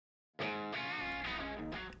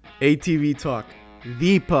ATV Talk,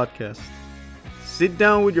 the podcast. Sit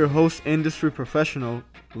down with your host, industry professional,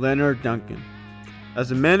 Leonard Duncan, as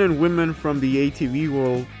the men and women from the ATV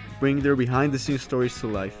world bring their behind-the-scenes stories to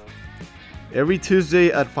life. Every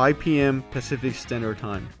Tuesday at 5 p.m. Pacific Standard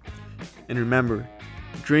Time. And remember,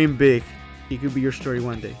 dream big. It could be your story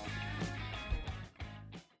one day.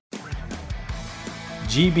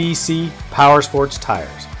 GBC Powersports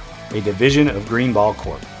Tires, a division of Greenball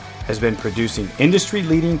Corp, has been producing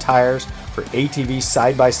industry-leading tires for ATV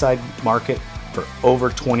side-by-side market for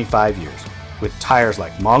over 25 years, with tires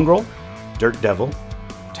like Mongrel, Dirt Devil,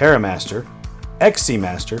 TerraMaster, XC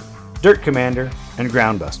Master, Dirt Commander, and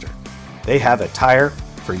Groundbuster. They have a tire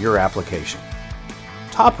for your application.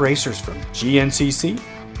 Top racers from GNCC,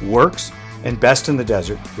 Works, and Best in the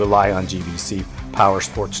Desert rely on GBC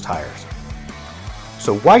Powersports tires.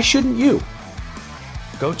 So why shouldn't you?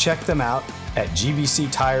 Go check them out at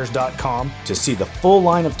gbctires.com to see the full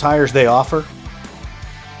line of tires they offer.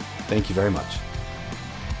 Thank you very much.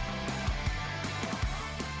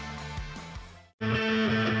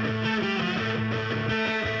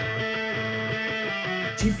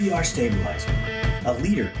 GPR Stabilizer, a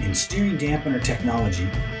leader in steering dampener technology,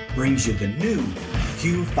 brings you the new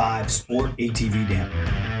Q5 Sport ATV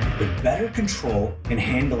dampener with better control and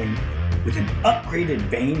handling with an upgraded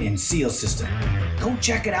vane and seal system. Go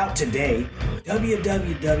check it out today,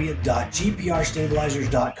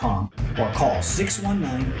 www.gprstabilizers.com, or call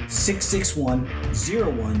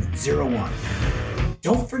 619-661-0101.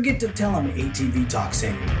 Don't forget to tell them ATV Talk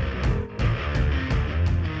sent you.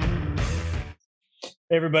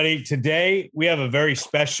 Hey everybody, today we have a very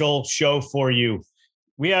special show for you.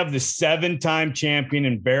 We have the 7-time champion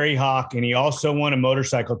in Barry Hawk, and he also won a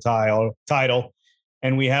motorcycle title.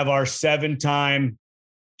 And we have our 7-time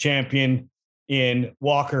champion in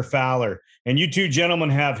Walker Fowler. And you two gentlemen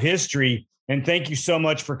have history. And thank you so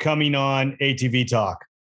much for coming on ATV Talk.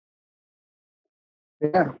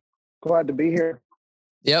 Yeah, glad to be here.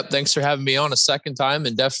 Yep. Thanks for having me on a second time,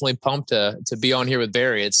 and definitely pumped to be on here with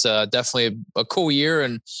Barry. It's definitely a cool year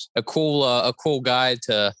and a cool guy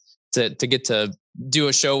to get to do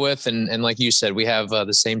a show with. And like you said, we have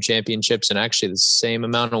the same championships and actually the same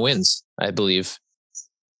amount of wins, I believe.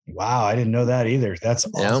 Wow. I didn't know that either. That's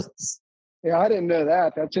awesome. Yeah, I didn't know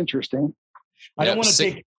that. That's interesting. I don't want to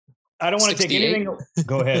take anything.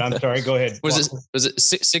 Go ahead. I'm sorry. Go ahead. Was it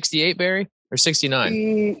 68, Barry, or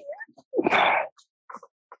 69?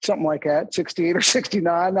 Something like that. 68 or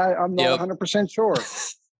 69. I'm not 100% sure.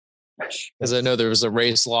 Because I know there was a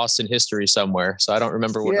race lost in history somewhere, so I don't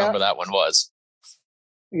remember what number that one was.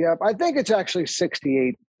 Yeah, I think it's actually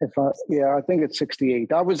 68. I think it's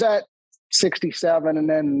 68. I was at 67, and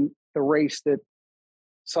then the race that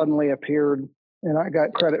suddenly appeared and I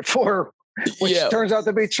got credit for, which turns out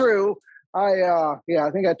to be true. I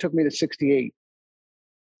think that took me to 68.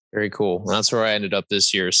 Very cool. And that's where I ended up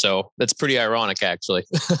this year. So that's pretty ironic, actually.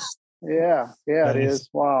 Yeah, it is.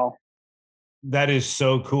 Wow. That is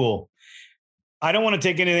so cool. I don't want to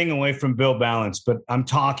take anything away from Bill Balance, but I'm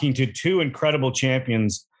talking to two incredible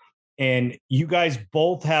champions, and you guys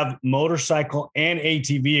both have motorcycle and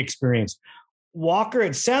ATV experience. Walker,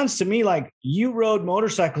 it sounds to me like you rode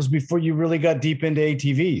motorcycles before you really got deep into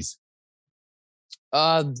ATVs.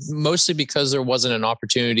 Mostly because there wasn't an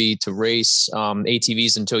opportunity to race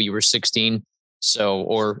ATVs until you were 16. So,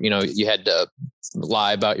 or, you had to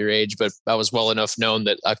lie about your age, but I was well enough known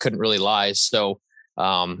that I couldn't really lie. So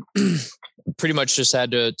pretty much just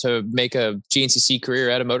had to make a GNCC career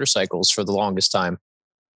out of motorcycles for the longest time.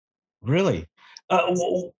 Really?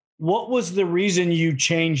 What was the reason you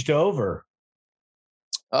changed over?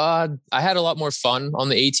 I had a lot more fun on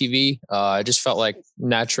the ATV. I just felt like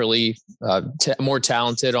naturally more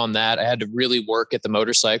talented on that. I had to really work at the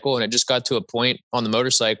motorcycle, and it just got to a point on the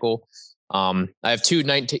motorcycle. I have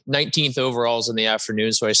 19th overalls in the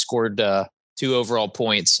afternoon, so I scored 2 overall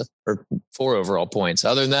points or 4 overall points.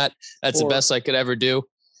 Other than that, that's 4. The best I could ever do.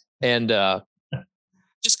 And I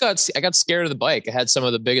got scared of the bike. I had some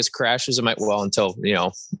of the biggest crashes until,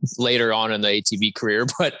 later on in the ATV career,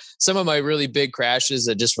 but some of my really big crashes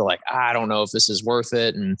that just were like, I don't know if this is worth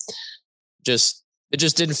it. And it just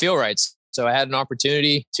didn't feel right. So I had an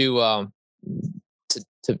opportunity to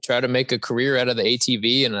try to make a career out of the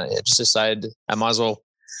ATV. And I just decided I might as well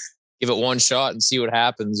give it one shot and see what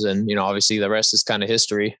happens. And, obviously the rest is kind of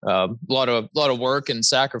history. A lot of work and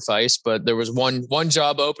sacrifice, but there was one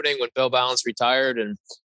job opening when Bill Balance retired, and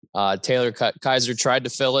Taylor Kaiser tried to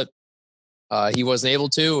fill it. He wasn't able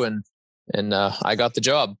to, and I got the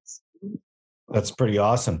job. That's pretty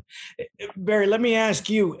awesome. Barry, let me ask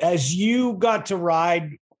you, as you got to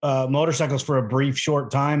ride motorcycles for a brief short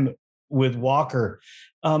time, with Walker.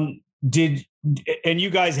 And you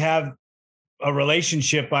guys have a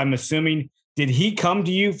relationship, I'm assuming. Did he come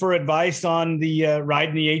to you for advice on the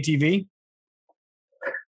riding the ATV?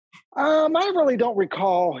 I really don't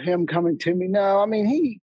recall him coming to me. No, I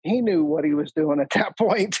mean, he knew what he was doing at that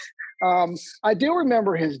point. I do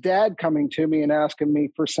remember his dad coming to me and asking me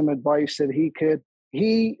for some advice that he could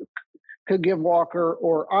give Walker,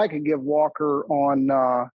 or I could give Walker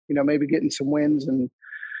on, maybe getting some wins and,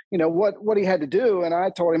 what he had to do. And I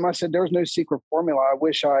told him, I said, there's no secret formula. I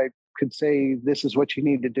wish I could say this is what you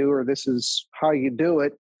need to do, or this is how you do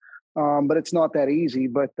it. But it's not that easy.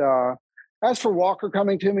 But as for Walker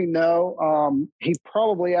coming to me, no, he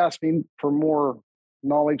probably asked me for more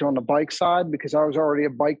knowledge on the bike side because I was already a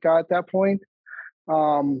bike guy at that point.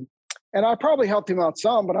 And I probably helped him out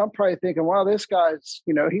some, but I'm probably thinking, wow, this guy's,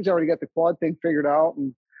 he's already got the quad thing figured out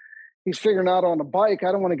and he's figuring out on the bike.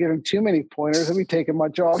 I don't want to give him too many pointers. He'll be taking my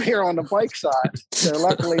job here on the bike side. So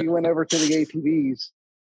luckily he went over to the ATVs.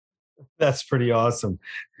 That's pretty awesome.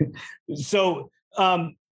 So I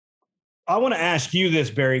want to ask you this,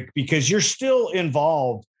 Barry, because you're still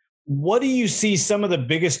involved. What do you see some of the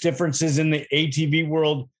biggest differences in the ATV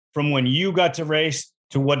world from when you got to race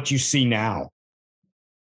to what you see now?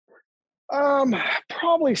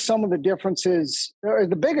 Probably some of the differences, or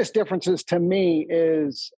the biggest differences to me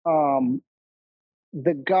is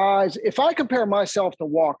the guys. If I compare myself to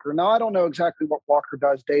Walker, now I don't know exactly what Walker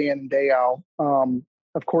does day in and day out.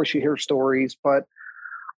 Of course, you hear stories, but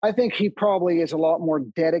I think he probably is a lot more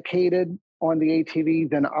dedicated on the ATV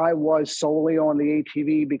than I was solely on the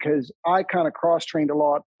ATV because I kind of cross-trained a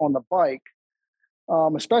lot on the bike,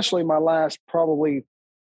 especially my last probably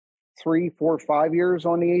 3, 4, 5 years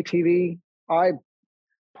on the ATV. I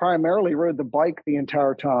primarily rode the bike the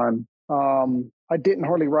entire time. I didn't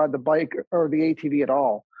hardly ride the bike or the ATV at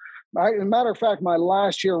all. As a matter of fact, my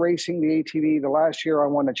last year racing the ATV, the last year I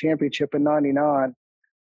won the championship in 99,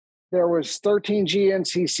 there was 13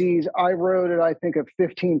 GNCCs. I rode it, I think,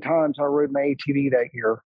 15 times I rode my ATV that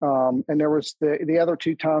year. And there was the other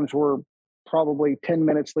 2 times were probably 10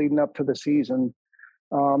 minutes leading up to the season.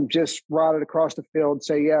 Just ride it across the field,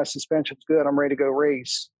 say, yeah, suspension's good, I'm ready to go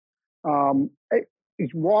race.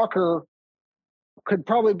 Walker could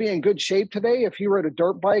probably be in good shape today if he rode a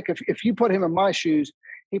dirt bike. If you put him in my shoes,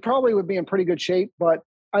 he probably would be in pretty good shape, but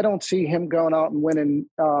I don't see him going out and winning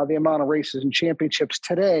the amount of races and championships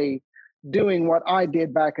today doing what I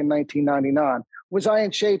did back in 1999. Was I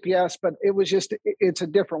in shape? Yes, but it's a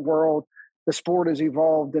different world. The sport has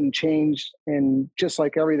evolved and changed, and just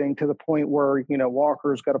like everything, to the point where,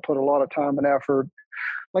 Walker's got to put a lot of time and effort,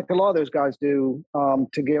 like a lot of those guys do,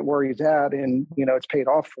 to get where he's at, and, it's paid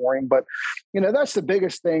off for him. But, that's the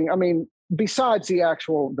biggest thing. I mean, besides the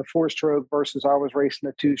 4-stroke versus I was racing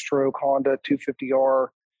a 2-stroke Honda 250R,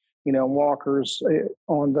 Walker's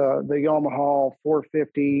on the Yamaha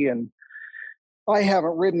 450, and I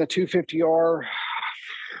haven't ridden a 250R.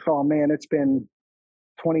 Oh man, it's been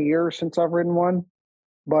 20 years since I've ridden one,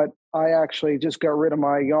 but I actually just got rid of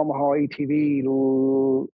my Yamaha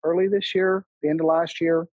ATV early this year, the end of last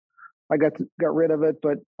year. I got rid of it,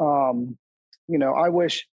 but I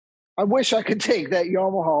wish I could take that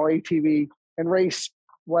Yamaha ATV and race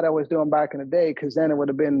what I was doing back in the day, because then it would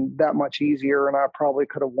have been that much easier, and I probably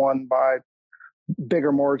could have won by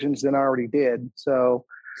bigger margins than I already did. So,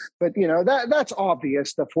 but that's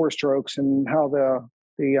obvious, the 4-strokes and how the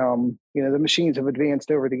machines have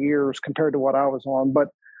advanced over the years compared to what I was on. But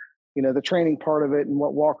the training part of it and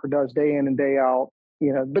what Walker does day in and day out,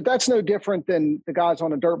 but that's no different than the guys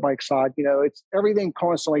on the dirt bike side. It's everything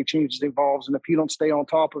constantly changes, evolves, and if you don't stay on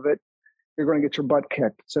top of it, you're going to get your butt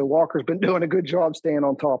kicked. So Walker's been doing a good job staying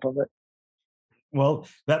on top of it. Well,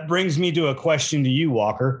 that brings me to a question to you,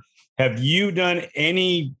 Walker. Have you ridden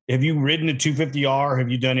a 250R? Have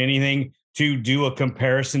you done anything to do a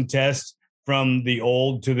comparison test from the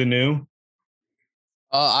old to the new?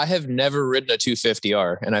 I have never ridden a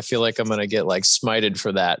 250R, and I feel like I'm going to get smited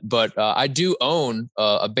for that. But I do own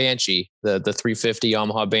a Banshee, the 350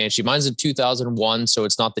 Yamaha Banshee. Mine's a 2001, so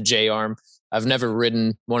it's not the J-arm. I've never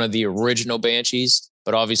ridden one of the original Banshees,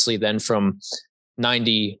 but obviously then from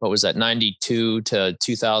 92 to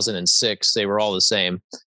 2006, they were all the same.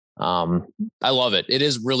 I love it. It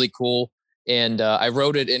is really cool. And I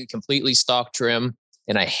rode it in completely stock trim,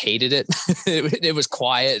 and I hated it. It was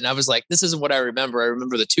quiet, and I was like, this isn't what I remember. I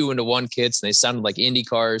remember the 2-into-1 kits, and they sounded like Indy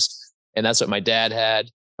cars, and that's what my dad had.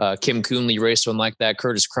 Kim Coonley raced one like that.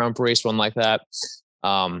 Curtis Crump raced one like that.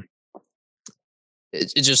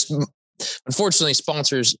 It just, unfortunately,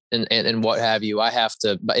 sponsors and what have you, it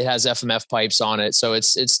has FMF pipes on it. So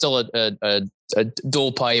it's still a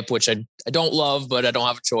dual pipe, which don't love, but I don't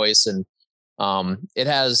have a choice. And it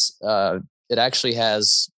actually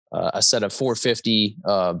has a set of 450.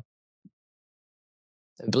 I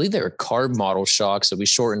believe they were carb model shocks that we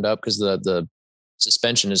shortened up because the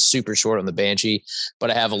suspension is super short on the Banshee,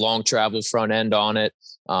 but I have a long travel front end on it.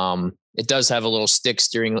 It does have a little stick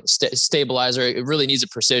steering stabilizer. It really needs a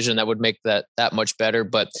precision that would make that much better.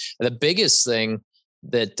 But the biggest thing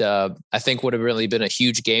that I think would have really been a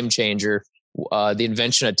huge game changer, the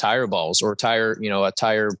invention of tire balls or a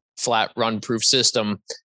tire flat run proof system.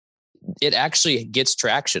 It actually gets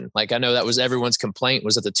traction. Like I know that was everyone's complaint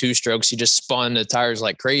was that the 2-strokes, you just spun the tires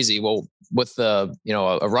like crazy. Well, with the,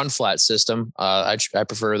 a run flat system, I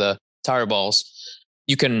prefer the tire balls.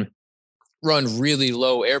 You can run really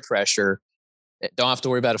low air pressure. Don't have to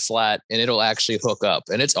worry about a flat and it'll actually hook up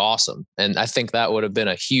and it's awesome. And I think that would have been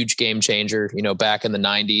a huge game changer, back in the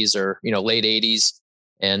 90s or, late 80s.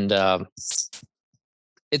 And they're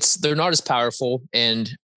not as powerful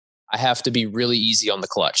and I have to be really easy on the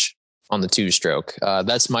clutch on the 2-stroke.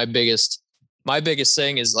 That's my biggest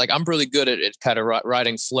thing is like, I'm really good at kind of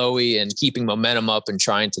riding flowy and keeping momentum up and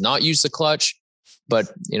trying to not use the clutch,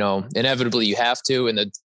 but inevitably you have to, and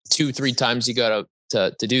the 2-3 times you got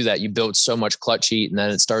to do that, you build so much clutch heat and then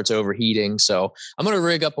it starts overheating. So I'm going to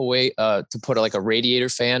rig up a way to put like a radiator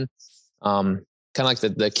fan. Kind of like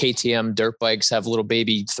the KTM dirt bikes have little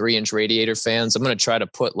baby 3-inch radiator fans. I'm going to try to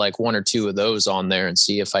put like 1 or 2 of those on there and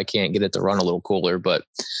see if I can't get it to run a little cooler, but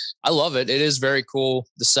I love it. It is very cool.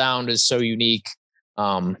 The sound is so unique.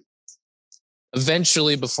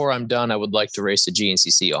 Eventually before I'm done, I would like to race a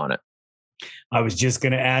GNCC on it. I was just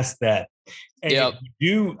going to ask that. Yep.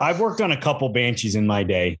 I've worked on a couple Banshees in my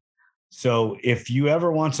day. So if you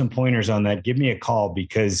ever want some pointers on that, give me a call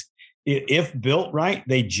because if built right,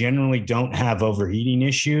 they generally don't have overheating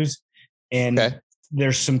issues. And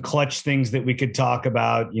there's some clutch things that we could talk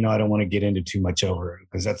about. I don't want to get into too much over it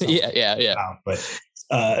because that's but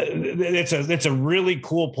it's a really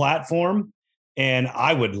cool platform and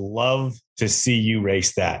I would love to see you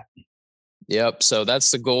race that. Yep. So that's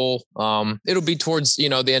the goal. It'll be towards,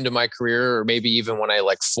 the end of my career or maybe even when I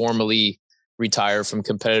like formally retire from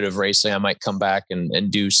competitive racing, I might come back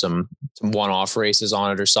and do some one-off races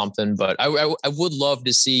on it or something. But I would love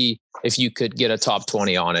to see if you could get a top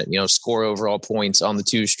 20 on it, score overall points on the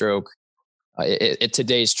 2-stroke at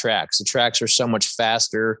today's tracks. The tracks are so much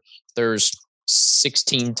faster. There's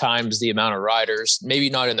 16 times the amount of riders, maybe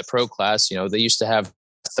not in the pro class. They used to have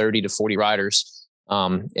 30 to 40 riders.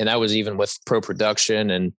 And that was even with pro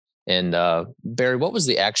production and Barry, what was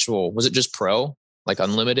the actual, was it just pro, like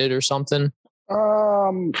unlimited or something?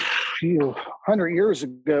 100 years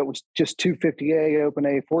ago, it was just 250A, open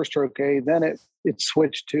A, 4-stroke A. Then it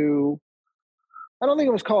switched to, I don't think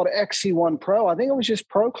it was called XC1 Pro. I think it was just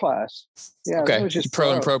pro class. Yeah. Okay. It was just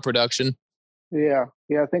pro and pro production. Yeah.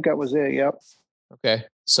 Yeah. I think that was it. Yep. Okay.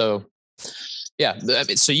 So yeah.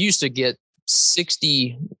 So you used to get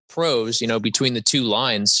 60 pros, between the two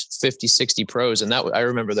lines, 50, 60 pros. And I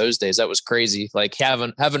remember those days, that was crazy. Like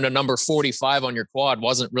having a number 45 on your quad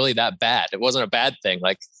wasn't really that bad. It wasn't a bad thing.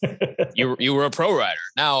 Like you were a pro rider.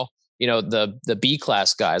 Now, the B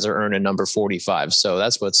class guys are earning number 45. So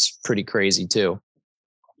that's what's pretty crazy too.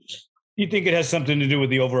 You think it has something to do with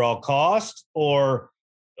the overall cost or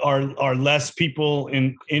are less people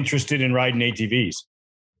interested in riding ATVs?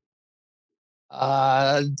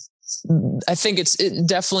 I think it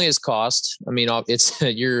definitely is cost. I mean, it's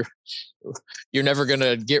you're never going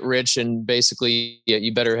to get rich and basically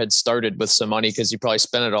you better had started with some money because you probably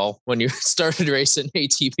spent it all when you started racing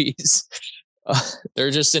ATVs.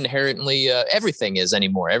 They're just inherently, everything is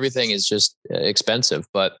anymore. Everything is just expensive,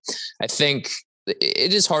 but I think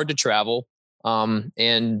it is hard to travel.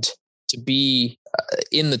 And to be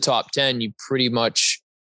in the top 10, you pretty much,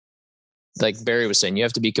 like Barry was saying, you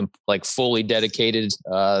have to be like fully dedicated.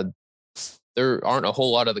 There aren't a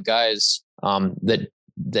whole lot of the guys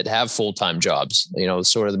that have full-time jobs,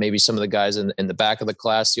 sort of maybe some of the guys in the back of the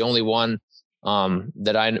class. The only one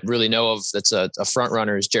that I really know of that's a front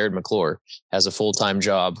runner is Jared McClure, has a full-time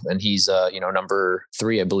job, and he's number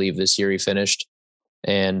 3, I believe, this year he finished.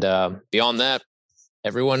 And beyond that,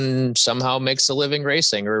 everyone somehow makes a living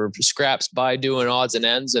racing or scraps by doing odds and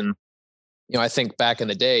ends. And I think back in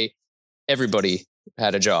the day, everybody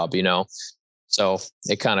had a job, so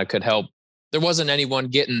it kind of could help. There wasn't anyone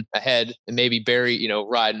getting ahead and maybe Barry,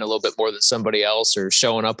 riding a little bit more than somebody else or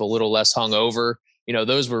showing up a little less hungover.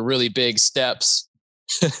 Those were really big steps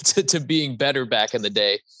to being better back in the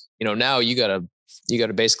day. Now you gotta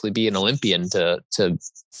basically be an Olympian to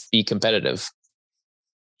be competitive.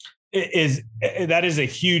 That is a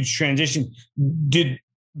huge transition.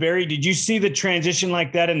 Barry, did you see the transition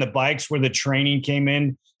like that in the bikes where the training came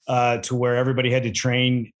in to where everybody had to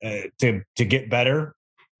train to get better?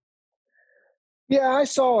 Yeah, I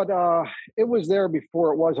saw it. It was there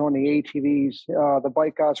before it was on the ATVs. The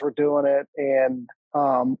bike guys were doing it. And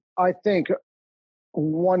I think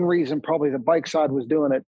one reason probably the bike side was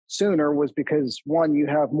doing it sooner was because, one, you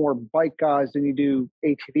have more bike guys than you do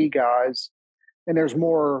ATV guys. And there's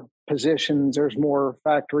more positions, there's more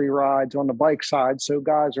factory rides on the bike side. So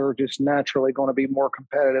guys are just naturally going to be more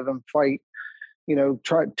competitive and fight,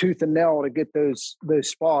 try tooth and nail to get those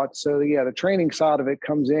spots. So yeah, the training side of it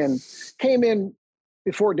came in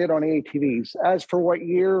before it did on the ATVs. As for what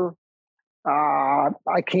year,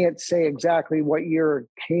 I can't say exactly what year it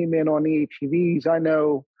came in on the ATVs. I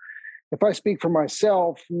know if I speak for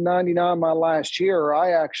myself, 99, my last year,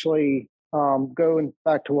 I actually, going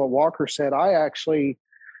back to what Walker said, I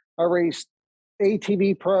raced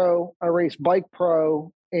ATV Pro, I raced Bike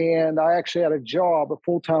Pro, and I actually had a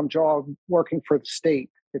full-time job working for the state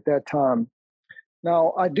at that time.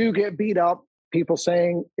 Now, I do get beat up, people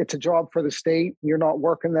saying it's a job for the state, you're not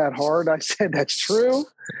working that hard. I said that's true,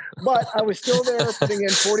 but I was still there putting in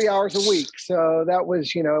 40 hours a week. So that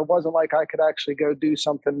was, it wasn't like I could actually go do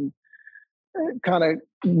something, kind of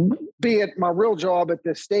be at my real job at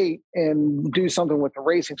the state and do something with the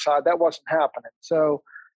racing side. That wasn't happening. So,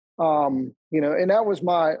 and that was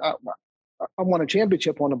I won a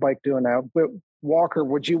championship on the bike doing that. But Walker,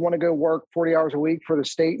 would you want to go work 40 hours a week for the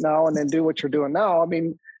state now and then do what you're doing now? I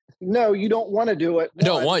mean, no, you don't want to do it. I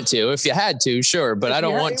don't want to. If you had to, sure, but I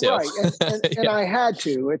don't want to. Right. And I had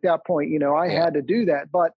to at that point, I had to do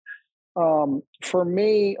that. But for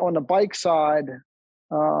me on the bike side,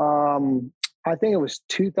 I think it was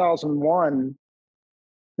 2001. It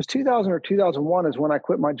was 2000 or 2001 is when I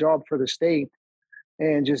quit my job for the state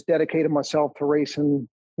and just dedicated myself to racing,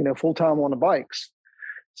 full time on the bikes.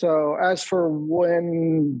 So as for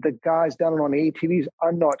when the guys done it on the ATVs,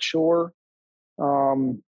 I'm not sure.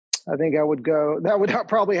 I think I would go, that would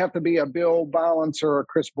probably have to be a Bill Balance or a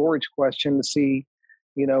Chris Borich question to see,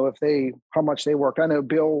 how much they worked. I know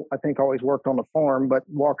Bill, I think always worked on the farm, but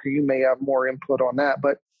Walker, you may have more input on that,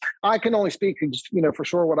 but I can only speak, for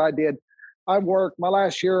sure what I did. I worked my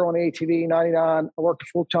last year on ATV 99. I worked a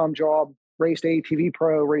full-time job, raced ATV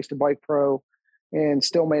Pro, raced a Bike Pro, and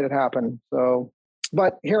still made it happen. So,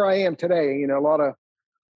 but here I am today, a lot of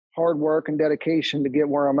hard work and dedication to get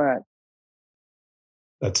where I'm at.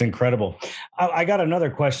 That's incredible. I got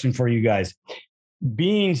another question for you guys.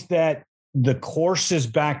 Being that the courses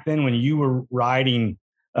back then when you were riding,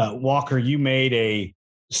 Walker, you made a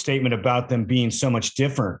statement about them being so much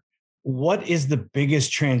different. What is the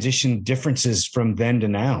biggest transition differences from then to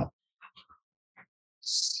now?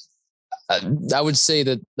 I would say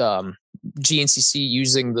that GNCC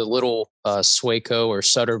using the little Swaco or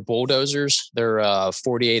Sutter bulldozers, they're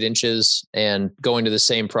 48 inches and going to the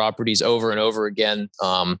same properties over and over again.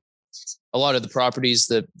 A lot of the properties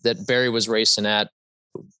that Barry was racing at,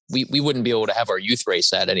 we wouldn't be able to have our youth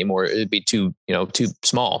race at anymore. It'd be too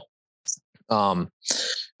small.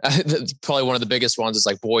 Probably one of the biggest ones is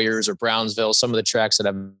like Boyers or Brownsville, some of the tracks that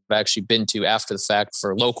I've actually been to after the fact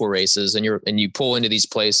for local races. And you pull into these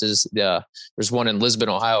places. There's one in Lisbon,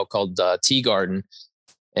 Ohio called Tea Garden.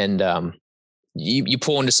 And you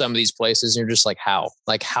pull into some of these places and you're just like,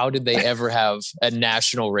 how did they ever have a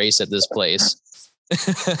national race at this place?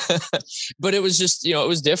 But it was just, it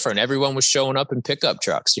was different. Everyone was showing up in pickup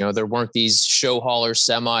trucks. There weren't these show hauler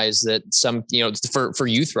semis that some, for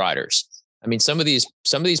youth riders. I mean, some of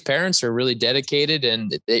these parents are really dedicated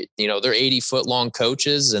and they're 80-foot long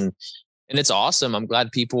coaches and it's awesome. I'm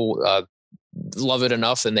glad people love it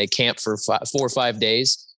enough and they camp for 4 or 5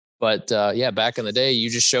 days. But back in the day, you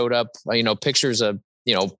just showed up, pictures of,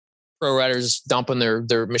 pro riders dumping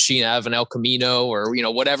their machine out of an El Camino or,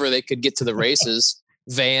 whatever they could get to the races.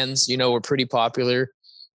 Vans, were pretty popular.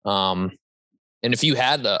 And if you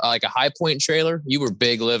had a High Point trailer, you were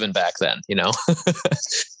big living back then,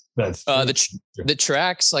 That's the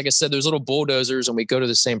tracks, like I said, there's little bulldozers and we go to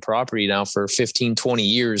the same property now for 15, 20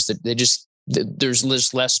 years that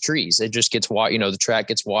there's less trees. It just gets wide, the track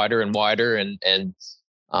gets wider and wider and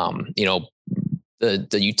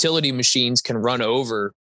the utility machines can run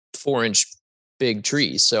over 4-inch big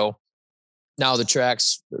trees. So now the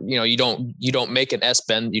tracks, you don't make an S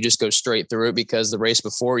bend, you just go straight through it because the race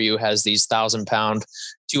before you has these 1,000-pound,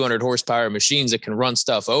 200 horsepower machines that can run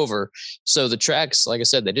stuff over. So the tracks, like I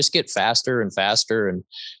said, they just get faster and faster. And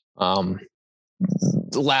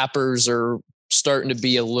the lappers are starting to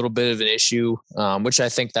be a little bit of an issue, which I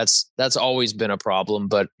think that's always been a problem.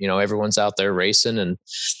 But, everyone's out there racing, and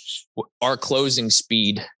our closing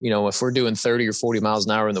speed, if we're doing 30 or 40 miles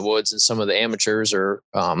an hour in the woods, and some of the amateurs or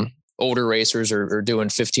older racers are doing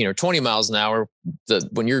 15 or 20 miles an hour,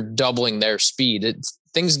 when you're doubling their speed,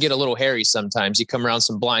 things get a little hairy sometimes. You come around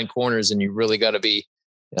some blind corners, and you really got to be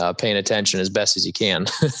paying attention as best as you can.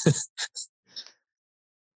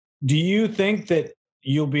 Do you think that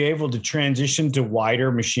you'll be able to transition to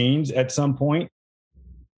wider machines at some point?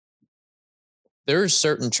 There's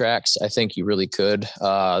certain tracks I think you really could.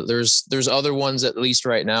 There's other ones, at least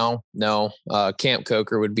right now. No, Camp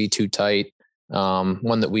Coker would be too tight.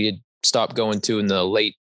 One that we had stopped going to in the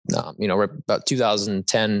late, about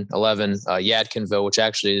 2010, 11, Yadkinville, which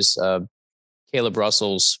actually is Caleb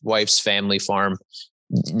Russell's wife's family farm.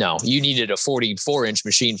 No, you needed a 44-inch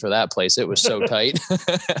machine for that place. It was so tight.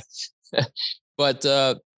 But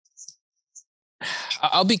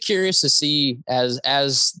I'll be curious to see as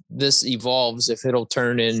this evolves, if it'll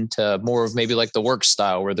turn into more of maybe like the work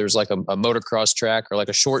style, where there's like a motocross track or like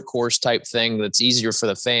a short course type thing that's easier for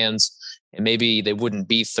the fans. And maybe they wouldn't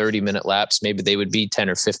be 30-minute laps. Maybe they would be 10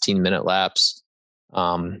 or 15-minute laps.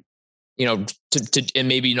 And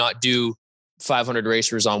maybe not do 500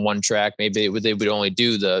 racers on one track. Maybe they would only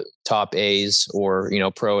do the top A's or,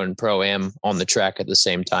 pro and pro am on the track at the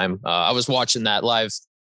same time. I was watching that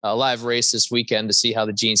live race this weekend to see how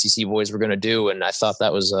the GNCC boys were going to do. And I thought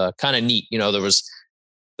that was kind of neat.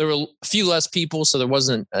 There were a few less people, so there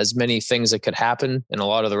wasn't as many things that could happen. And a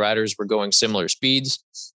lot of the riders were going similar speeds.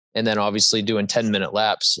 And then obviously doing 10-minute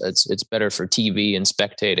laps, it's better for TV and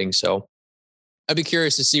spectating. So I'd be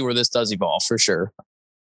curious to see where this does evolve for sure.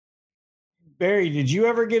 Barry, did you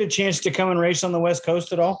ever get a chance to come and race on the West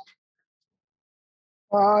Coast at all?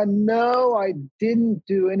 No, I didn't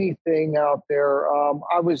do anything out there.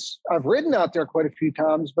 I've ridden out there quite a few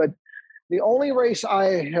times, but the only race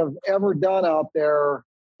I have ever done out there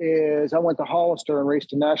is I went to Hollister and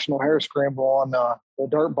raced a national hare scramble on the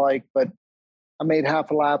dirt bike, but I made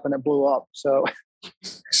half a lap and it blew up. So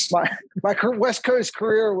my West Coast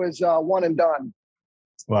career was one and done.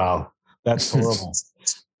 Wow, that's horrible.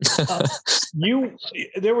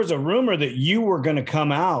 There was a rumor that you were going to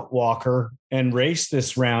come out, Walker, and race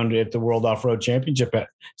this round at the World Off-Road Championship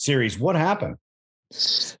Series. What happened?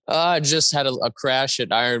 I just had a crash at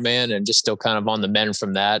Ironman and just still kind of on the mend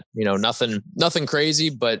from that. Nothing crazy,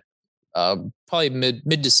 but probably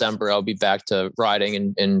mid-December, I'll be back to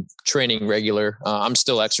riding and training regular. I'm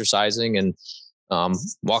still exercising and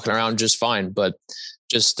walking around just fine, but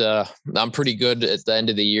just I'm pretty good at the end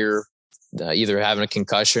of the year. Either having a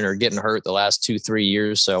concussion or getting hurt the last 2-3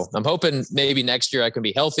 years. So I'm hoping maybe next year I can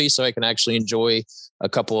be healthy so I can actually enjoy a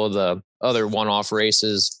couple of the other one-off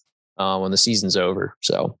races when the season's over.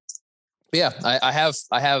 So yeah, I have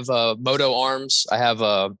moto arms. I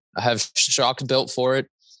have shocks built for it.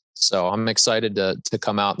 So I'm excited to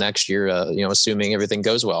come out next year, assuming everything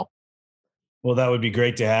goes well. Well, that would be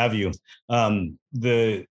great to have you.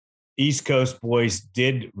 The East Coast boys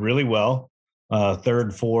did really well.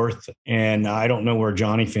 Third, fourth, and I don't know where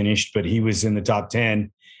Johnny finished, but he was in the top 10,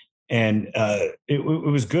 and it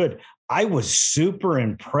was good. I was super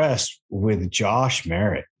impressed with Josh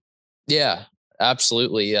Merritt. Yeah,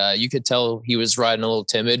 absolutely. You could tell he was riding a little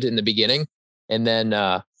timid in the beginning, and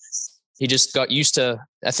then he just got used to.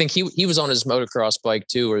 I think he was on his motocross bike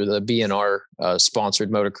too, or the BNR sponsored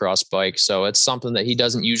motocross bike. So it's something that he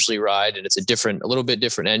doesn't usually ride, and it's a little bit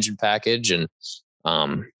different engine package, and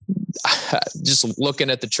just looking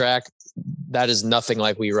at the track, that is nothing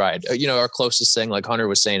like we ride. Our closest thing, like Hunter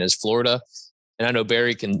was saying, is Florida. And I know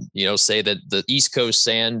Barry can, say that the East Coast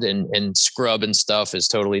sand and scrub and stuff is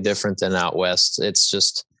totally different than out West. It's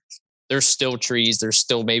just, there's still trees. There's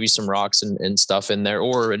still maybe some rocks and stuff in there,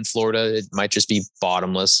 or in Florida, it might just be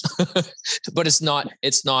bottomless, but it's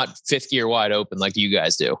not fifth gear wide open like you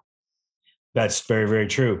guys do. That's very, very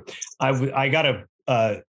true. I got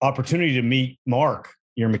a opportunity to meet Mark,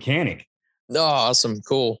 your mechanic. Oh, awesome.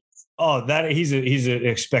 Cool. Oh, he's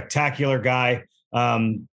a spectacular guy.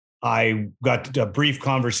 I got brief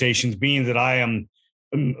conversations, being that I am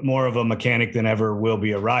more of a mechanic than ever will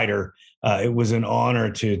be a rider. It was an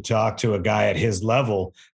honor to talk to a guy at his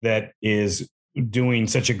level that is doing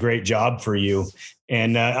such a great job for you.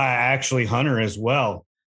 And actually Hunter as well.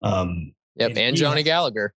 Yep. And Johnny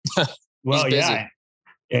Gallagher. Well, yeah.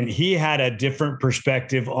 And he had a different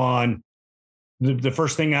perspective on the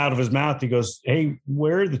first thing out of his mouth. He goes, "Hey,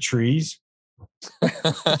 where are the trees?"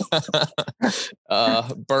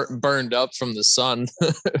 Burned up from the sun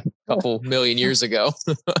a couple million years ago.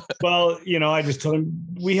 Well, I just told him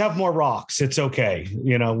we have more rocks. It's okay.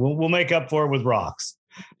 We'll make up for it with rocks.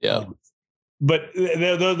 Yeah. But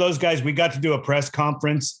those guys, we got to do a press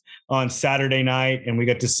conference on Saturday night, and we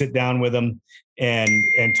got to sit down with them and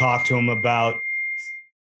talk to them about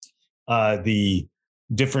the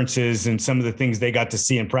differences and some of the things they got to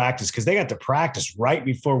see in practice, because they got to practice right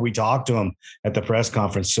before we talked to them at the press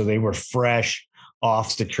conference. So they were fresh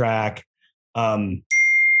off the track. The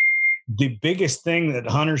biggest thing that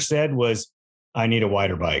Hunter said was, I need a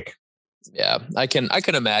wider bike. Yeah, I can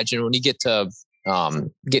imagine when you get to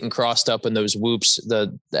getting crossed up in those whoops,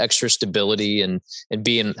 the extra stability and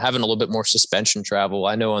having a little bit more suspension travel.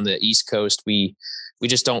 I know on the East Coast, we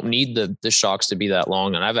just don't need the shocks to be that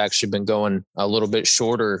long. And I've actually been going a little bit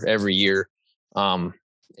shorter every year.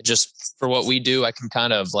 Just for what we do, I can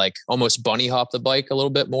kind of like almost bunny hop the bike a little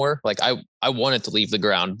bit more. Like I want it to leave the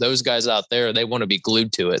ground. Those guys out there, they want to be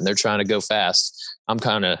glued to it and they're trying to go fast. I'm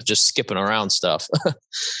kind of just skipping around stuff.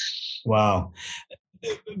 Wow.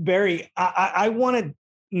 Barry, I want to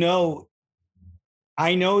know,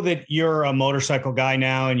 I know that you're a motorcycle guy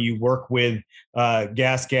now and you work with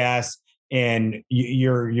Gas and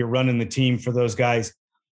you're running the team for those guys.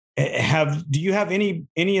 Do you have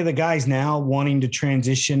any of the guys now wanting to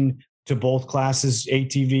transition to both classes,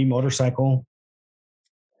 ATV, motorcycle?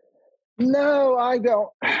 No, I don't.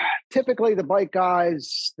 Typically the bike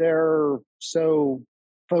guys, they're so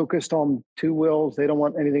focused on two wheels. They don't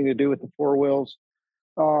want anything to do with the four wheels.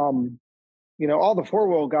 All the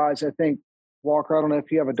four-wheel guys, I think, Walker, I don't know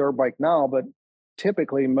if you have a dirt bike now, but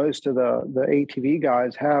typically most of the ATV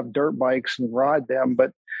guys have dirt bikes and ride them,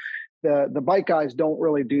 but the bike guys don't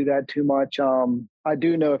really do that too much. I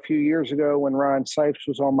do know a few years ago when Ryan Sipes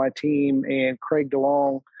was on my team and Craig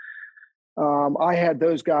DeLong, I had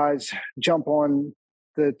those guys jump on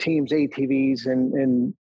the team's ATVs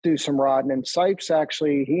and do some riding. And Sipes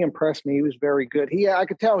actually, he impressed me. He was very good. I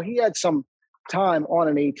could tell he had some time on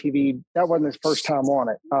an ATV. That wasn't his first time on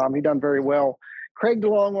it. He done very well. Craig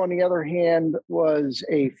DeLong, on the other hand, was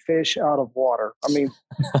a fish out of water. I mean,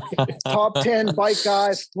 top 10 bike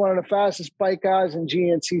guys, one of the fastest bike guys in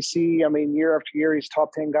GNCC. I mean, year after year, he's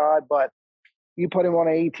top 10 guy, but you put him on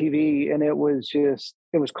an ATV and it was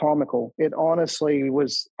comical. It honestly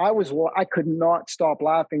was, I could not stop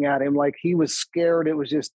laughing at him. Like he was scared. It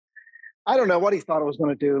was just, I don't know what he thought it was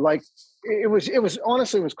going to do. Like it was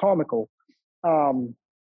honestly, it was comical.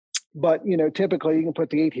 But typically you can put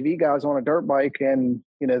the ATV guys on a dirt bike and,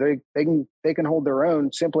 they can hold their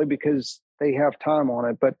own simply because they have time on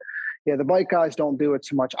it. But yeah, the bike guys don't do it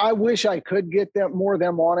so much. I wish I could get more of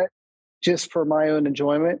them on it just for my own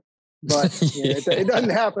enjoyment, but it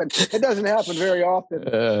doesn't happen. It doesn't happen very often.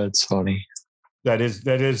 It's funny. That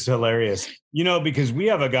is hilarious. Because we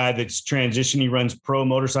have a guy that's transitioned. He runs pro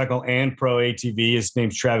motorcycle and pro ATV. His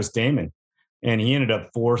name's Travis Damon. And he ended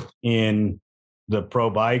up 4th in the pro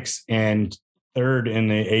bikes and 3rd in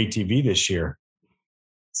the ATV this year.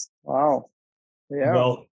 Wow. Yeah.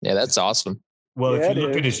 Well, yeah, that's awesome. Well, if you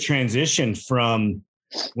look at his transition from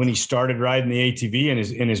when he started riding the ATV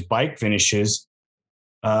and his bike finishes,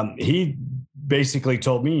 he basically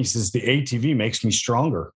told me, he says, the ATV makes me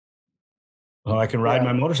stronger. Oh, I can ride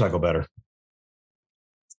my motorcycle better.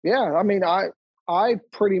 Yeah. I mean, I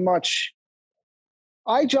pretty much,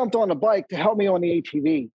 I jumped on the bike to help me on the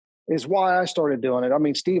ATV is why I started doing it. I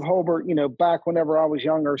mean, Steve Holbert, back whenever I was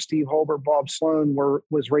younger, Steve Holbert, Bob Sloan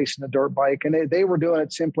was racing a dirt bike, and they were doing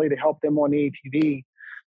it simply to help them on the ATV.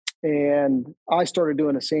 And I started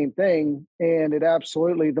doing the same thing. And it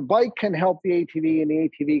absolutely, the bike can help the ATV and the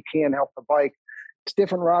ATV can help the bike. It's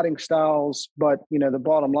different riding styles, but the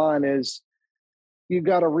bottom line is you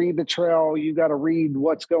got to read the trail. You got to read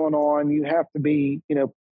what's going on. You have to be,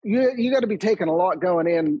 you got to be taking a lot going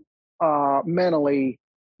in mentally,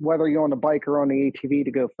 whether you're on the bike or on the ATV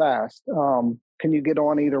to go fast. Can you get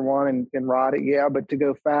on either one and ride it? Yeah, but to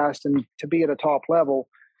go fast and to be at a top level,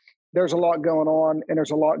 there's a lot going on, and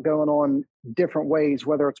there's a lot going on different ways,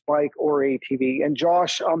 whether it's bike or ATV. And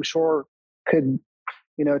Josh, I'm sure, could,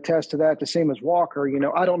 attest to that, the same as Walker.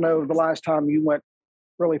 I don't know the last time you went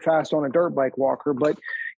really fast on a dirt bike, Walker, but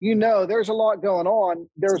there's a lot going on.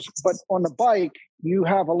 But on the bike, you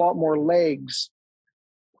have a lot more legs.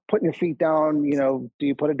 Putting your feet down, do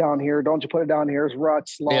you put it down here? Don't you put it down here? There's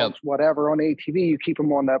ruts, logs, whatever. On ATV, you keep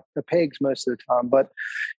them on the pegs most of the time. But,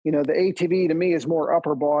 the ATV to me is more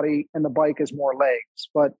upper body and the bike is more legs.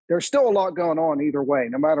 But there's still a lot going on either way.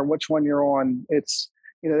 No matter which one you're on, it's,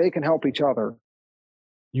 they can help each other.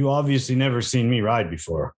 You obviously never seen me ride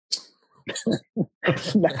before.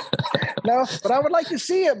 No, but I would like to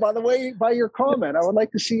see it. By the way, by your comment, I would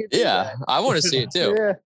like to see it. Yeah, I want to see it too.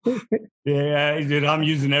 Yeah. Yeah, dude, I'm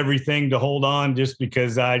using everything to hold on just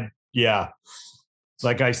because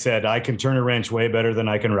like I said, I can turn a wrench way better than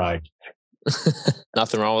I can ride.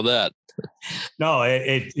 Nothing wrong with that. No,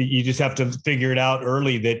 you just have to figure it out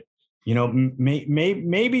early that,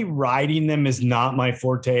 maybe riding them is not my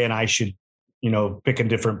forte and I should, pick a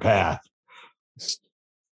different path.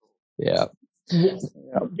 Yeah.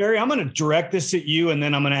 Barry, I'm going to direct this at you and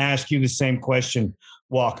then I'm going to ask you the same question,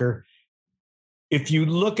 Walker. If you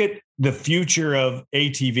look at the future of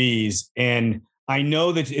ATVs, and I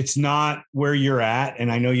know that it's not where you're at,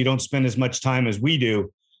 and I know you don't spend as much time as we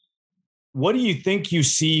do, what do you think you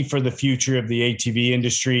see for the future of the ATV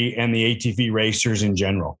industry and the ATV racers in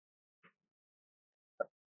general?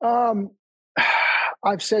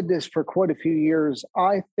 I've said this for quite a few years.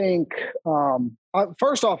 I think,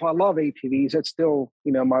 first off, I love ATVs. It's still,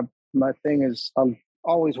 my thing is I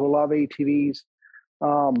always will love ATVs.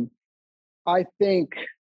 I think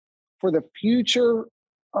for the future,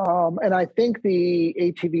 and I think the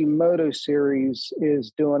ATV Moto Series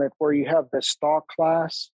is doing it where you have the stock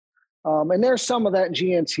class. And there's some of that in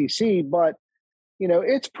GNCC, but,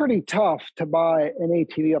 it's pretty tough to buy an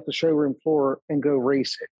ATV off the showroom floor and go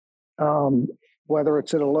race it. Whether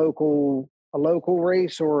it's at a local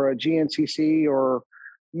race or a GNCC or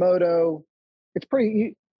moto, it's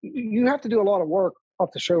pretty, you have to do a lot of work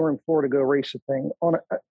off the showroom floor to go race a thing.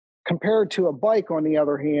 Compared to a bike, on the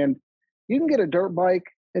other hand, you can get a dirt bike.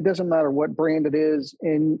 It doesn't matter what brand it is,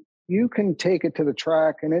 and you can take it to the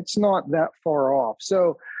track and it's not that far off.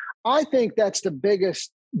 So I think that's the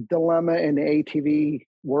biggest dilemma in the ATV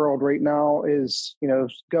world right now is,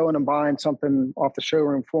 going and buying something off the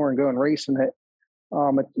showroom floor and going racing it.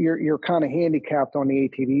 You're kind of handicapped on the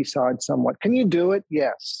ATV side somewhat. Can you do it?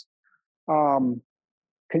 Yes. Can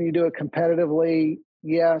you do it competitively?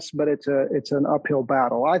 Yes, but it's an uphill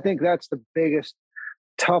battle. I think that's the biggest,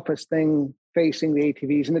 toughest thing facing the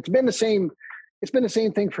ATVs, and it's been the same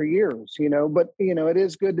thing for years, But it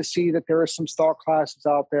is good to see that there are some stock classes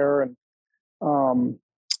out there, and I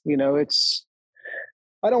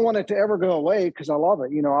don't want it to ever go away because I love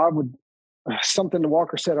it. I would. Something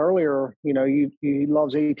Walker said earlier, he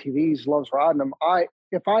loves ATVs, loves riding them.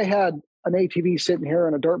 If I had an ATV sitting here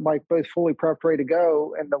and a dirt bike, both fully prepped, ready to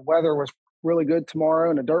go, and the weather was really good tomorrow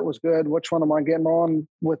and the dirt was good, which one am I getting on?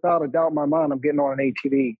 Without a doubt in my mind, I'm getting on an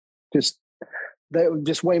ATV. Just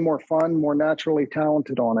way more fun, more naturally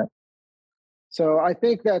talented on it. So I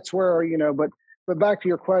think that's where, but back to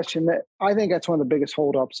your question, that I think that's one of the biggest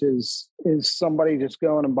holdups is somebody just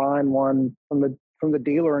going and buying one from the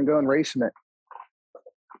dealer and going racing it.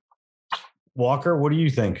 Walker, what do you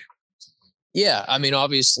think? Yeah, I mean,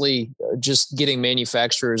 obviously, just getting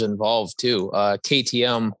manufacturers involved too.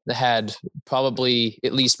 KTM had probably,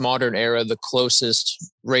 at least modern era, the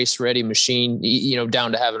closest race-ready machine,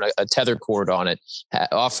 down to having a tether cord on it,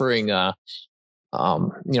 offering, hand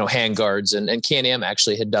guards. And Can-Am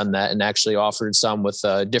actually had done that and actually offered some with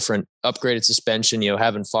different upgraded suspension,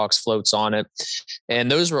 having Fox floats on it.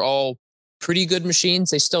 And those were all pretty good machines.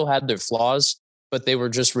 They still had their flaws, but they were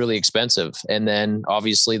just really expensive. And then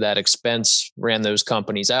obviously that expense ran those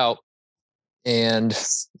companies out. And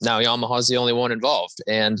now Yamaha's the only one involved.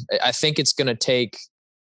 And I think it's going to take,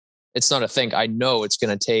 I know it's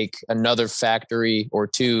going to take another factory or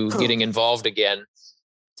two getting involved again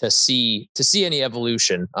to see any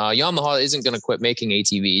evolution. Yamaha isn't going to quit making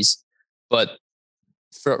ATVs, but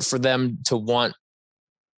for them to want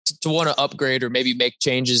to upgrade or maybe make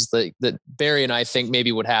changes that Barry and I think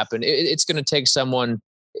maybe would happen, it's going to take someone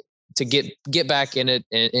to get back in it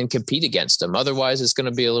and compete against them. Otherwise, it's going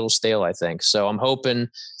to be a little stale, I think. So I'm hoping.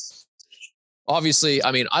 Obviously,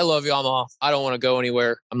 I mean, I love Yamaha. I don't want to go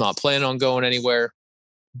anywhere. I'm not planning on going anywhere.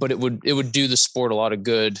 But it would do the sport a lot of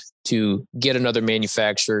good to get another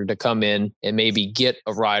manufacturer to come in and maybe get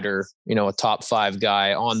a rider, a top 5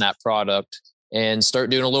 guy on that product and start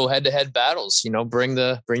doing a little head-to-head battles, bring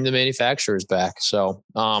the manufacturers back. So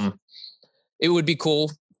it would be cool.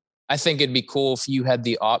 I think it'd be cool if you had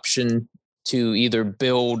the option to either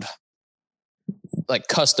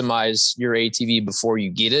customize your ATV before you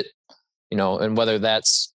get it, and whether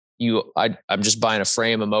that's I'm just buying a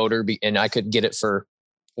frame, a motor, and I could get it for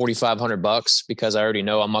 $4,500 because I already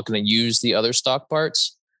know I'm not going to use the other stock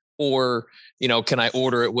parts, or, can I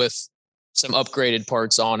order it with some upgraded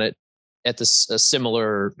parts on it at a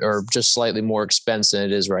similar or just slightly more expensive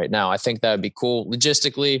than it is right now? I think that would be cool.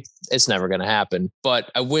 Logistically, it's never going to happen, but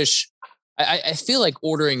I feel like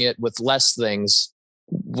ordering it with less things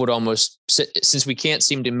would almost, since we can't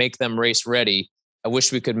seem to make them race ready, I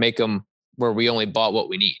wish we could make them where we only bought what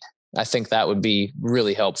we need. I think that would be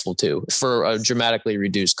really helpful too for a dramatically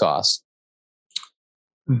reduced cost.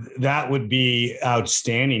 That would be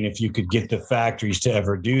outstanding if you could get the factories to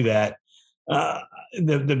ever do that.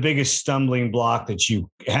 The biggest stumbling block that you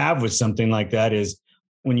have with something like that is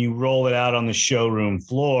when you roll it out on the showroom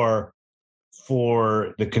floor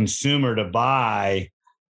for the consumer to buy,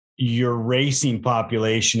 your racing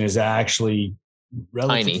population is actually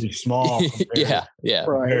relatively Tiny. small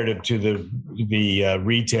comparative to the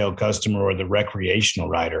retail customer or the recreational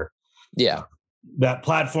rider. Yeah. That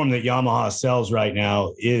platform that Yamaha sells right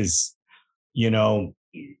now is,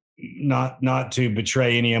 not to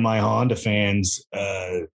betray any of my Honda fans.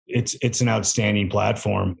 It's an outstanding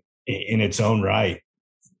platform in its own right.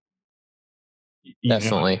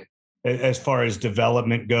 Definitely. As far as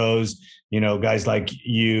development goes, guys like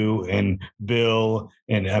you and Bill,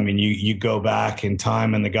 and I mean, you go back in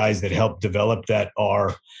time, and the guys that helped develop that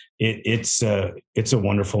it's a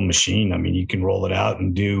wonderful machine. I mean, you can roll it out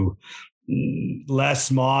and do less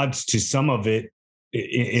mods to some of it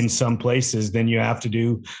in some places than you have to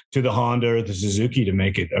do to the Honda or the Suzuki to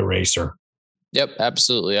make it a racer. Yep,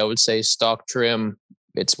 absolutely. I would say stock trim,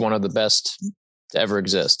 it's one of the best to ever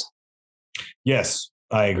exist. Yes,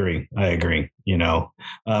 I agree. It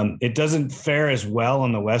doesn't fare as well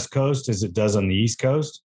on the West Coast as it does on the East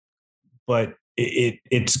Coast, but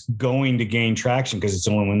it's going to gain traction because it's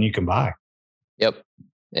the only one you can buy. Yep.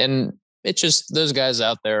 And it's just those guys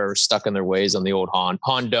out there are stuck in their ways on the old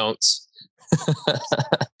Hondon'ts.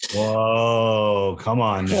 Whoa, come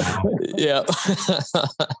on now. Yeah.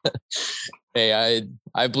 Hey,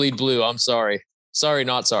 I bleed blue. I'm sorry. Sorry,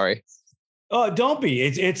 not sorry. Oh, don't be.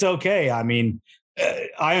 It's okay. I mean,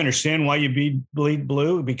 I understand why you bleed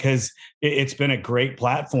blue because it's been a great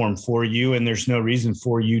platform for you, and there's no reason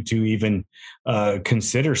for you to even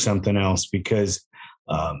consider something else because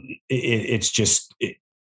it's just,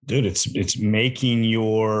 dude, it's making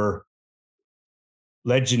your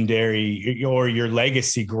legendary or your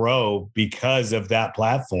legacy grow because of that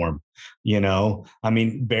platform. I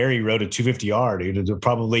mean, Barry rode a 250R, dude. It's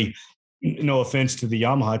probably, no offense to the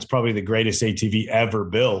Yamaha, it's probably the greatest ATV ever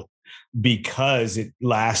built because it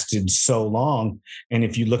lasted so long. And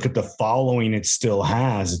if you look at the following it still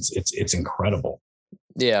has, it's incredible.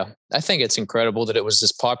 Yeah. I think it's incredible that it was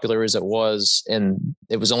as popular as it was. And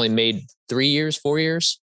it was only made 4 years. 4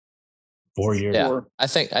 years. Yeah. I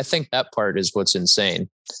think that part is what's insane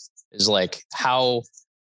is like how,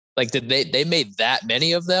 like, did they made that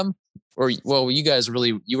many of them? Or, well, you guys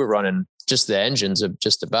you were running just the engines of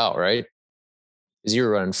just about, right? Because you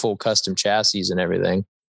were running full custom chassis and everything.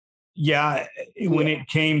 Yeah. When it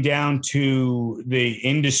came down to the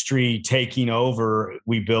industry taking over,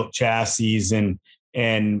 we built chassis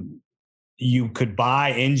and you could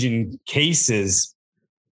buy engine cases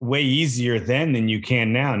way easier then than you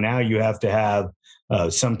can now. Now you have to have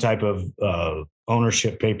some type of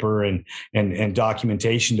ownership paper and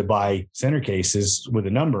documentation to buy center cases with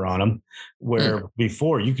a number on them, where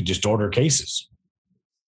before you could just order cases.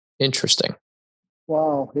 Interesting.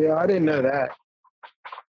 Wow. Yeah, I didn't know that.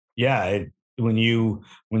 Yeah. When you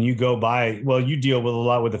go buy, well, you deal with a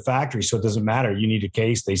lot with the factory, so it doesn't matter. You need a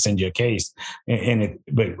case, they send you a case.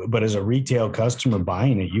 But as a retail customer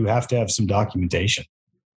buying it, you have to have some documentation.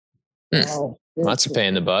 Wow. That's a pain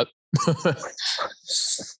in the butt.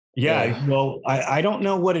 Yeah. Well, I don't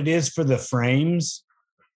know what it is for the frames,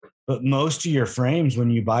 but most of your frames,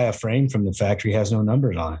 when you buy a frame from the factory, has no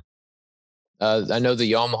numbers on it. I know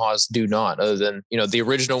the Yamahas do not, other than, the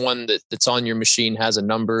original one that's on your machine has a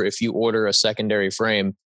number. If you order a secondary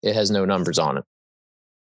frame, it has no numbers on it.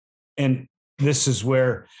 And this is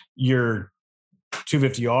where your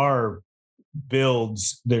 250R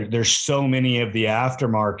builds, there's so many of the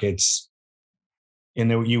aftermarkets,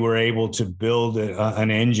 and that you were able to build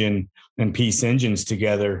an engine and piece engines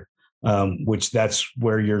together, which that's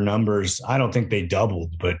where your numbers, I don't think they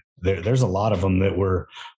doubled, but there's a lot of them that were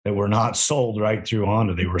not sold right through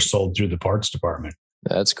Honda. They were sold through the parts department.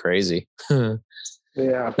 That's crazy.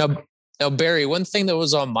 Yeah. Now, Barry, one thing that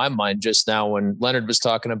was on my mind just now when Leonard was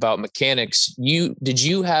talking about mechanics, did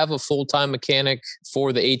you have a full-time mechanic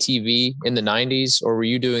for the ATV in the 90s, or were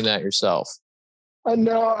you doing that yourself?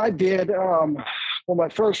 No, I did. Well, my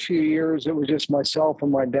first few years, it was just myself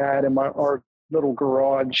and my dad in our little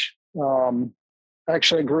garage.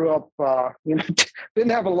 Actually, I grew up,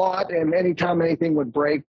 didn't have a lot, and anytime anything would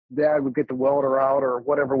break, Dad would get the welder out or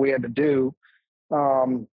whatever we had to do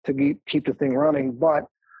to keep the thing running. But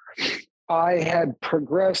I had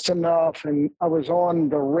progressed enough, and I was on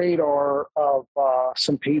the radar of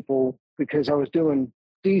some people because I was doing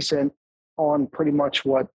decent on pretty much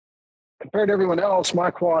what compared to everyone else,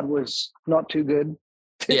 my quad was not too good.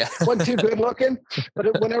 Yeah. Wasn't too good looking,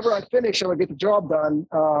 but whenever I finished, I would get the job done.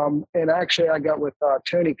 And actually I got with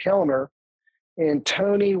Tony Kellner, and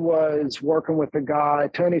Tony was working with the guy.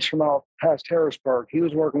 Tony's from out past Harrisburg. He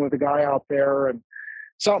was working with the guy out there, and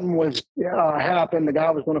something was happened. The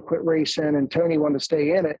guy was going to quit racing, and Tony wanted to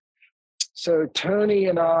stay in it. So Tony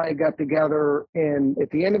and I got together, and at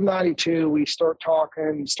the end of 92, we start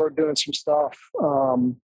talking, start doing some stuff.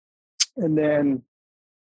 And then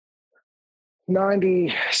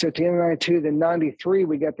so at the end of 92, then 93,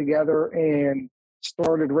 we got together and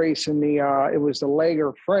started racing it was the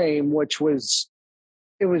Lager frame, it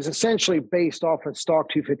was essentially based off of stock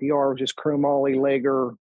 250R, which is chromoly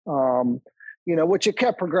Lager, which it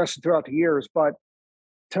kept progressing throughout the years. But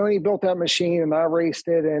Tony built that machine and I raced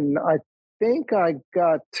it. And I think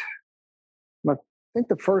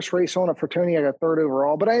the first race on it for Tony, I got third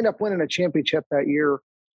overall, but I ended up winning a championship that year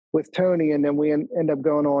with Tony. And then we end up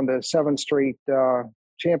going on to 7 straight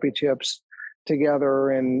championships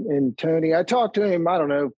together. And Tony, I talked to him, I don't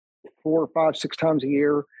know, 4, 5, 6 times a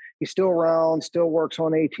year. He's still around, still works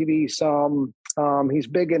on ATV some. He's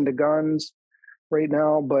big into guns right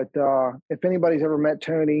now, but if anybody's ever met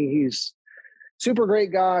Tony, he's super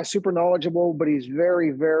great guy, super knowledgeable, but he's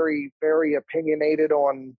very, very, very opinionated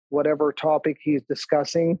on whatever topic he's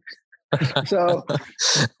discussing. So,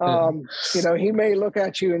 he may look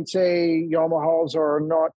at you and say Yamahas are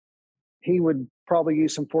not, he would probably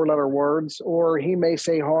use some 4-letter words, or he may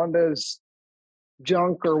say Honda's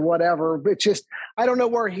junk or whatever, but just, I don't know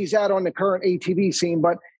where he's at on the current ATV scene,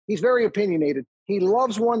 but he's very opinionated. He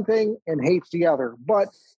loves one thing and hates the other, but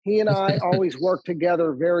he and I always work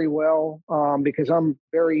together very well because I'm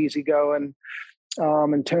very easygoing.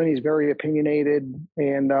 And Tony's very opinionated,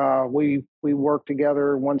 and we work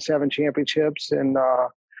together, won 7 championships, and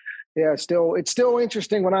it's still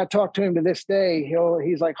interesting when I talk to him to this day.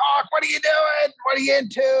 He's like, Hawk, what are you doing? What are you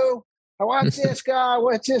into? I watch this guy.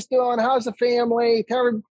 What's this doing? How's the family? Tell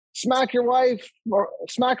her, smack your wife or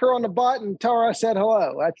smack her on the butt and tell her I said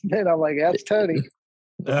hello. That's it. I'm like, that's Tony.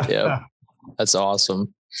 Yep, that's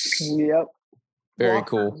awesome. Yep. Very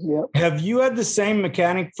cool. Yep. Have you had the same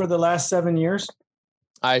mechanic for the last 7 years?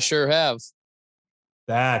 I sure have.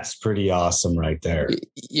 That's pretty awesome right there.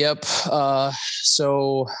 Yep.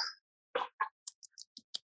 So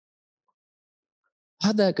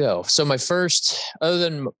how'd that go? So my first, other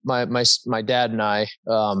than my dad and I,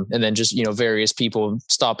 and then just, various people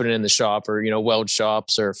stopping in the shop or, weld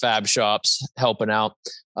shops or fab shops helping out.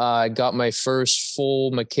 I got my first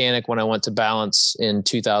full mechanic when I went to Balance in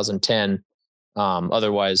 2010.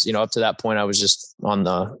 Otherwise, up to that point, I was just on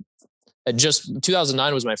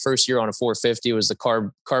 2009 was my first year on a 450. It was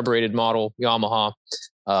the carbureted model Yamaha.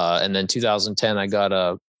 And then 2010, I got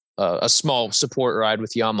a small support ride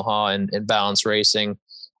with Yamaha and Balance Racing,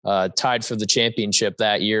 tied for the championship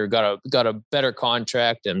that year, got a better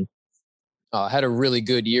contract and had a really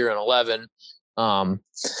good year in 11.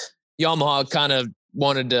 Yamaha kind of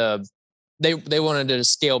wanted to, they wanted to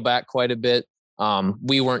scale back quite a bit.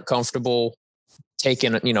 We weren't comfortable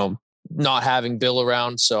taking, not having Bill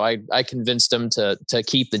around. So I convinced them to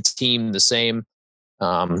keep the team the same.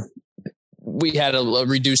 We had a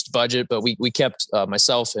reduced budget, but we kept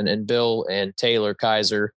myself and Bill and Taylor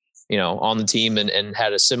Kaiser, on the team and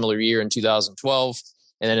had a similar year in 2012.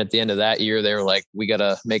 And then at the end of that year, they were like, we got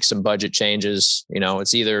to make some budget changes.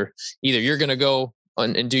 It's either you're going to go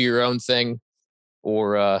and do your own thing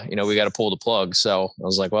or, we got to pull the plug. So I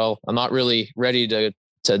was like, well, I'm not really ready to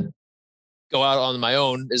go out on my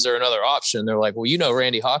own. Is there another option? They're like, well,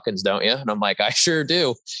 Randy Hawkins, don't you? And I'm like, I sure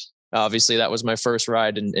do. Obviously, that was my first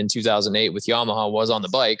ride in 2008 with Yamaha, was on the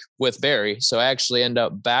bike with Barry. So I actually ended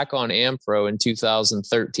up back on Ampro in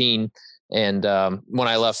 2013. And when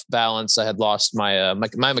I left Balance, I had lost my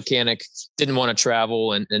mechanic, didn't want to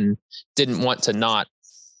travel and didn't want to not.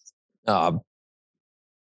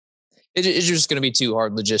 It's just going to be too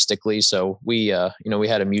hard logistically. So we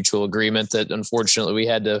had a mutual agreement that unfortunately we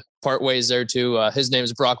had to part ways there too. His name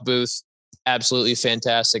is Brock Booth. Absolutely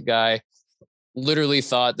fantastic guy. Literally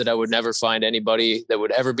thought that I would never find anybody that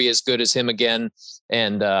would ever be as good as him again.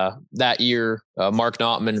 And that year, Mark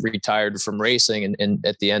Notman retired from racing and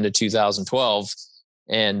at the end of 2012.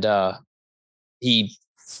 And he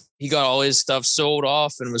got all his stuff sold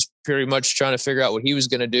off and was pretty much trying to figure out what he was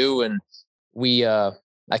going to do. And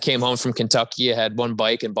I came home from Kentucky. I had one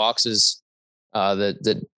bike and boxes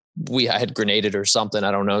that I had grenaded or something.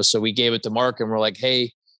 I don't know. So we gave it to Mark and we're like,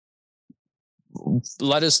 hey,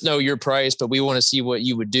 let us know your price, but we want to see what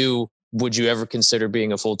you would do would you ever consider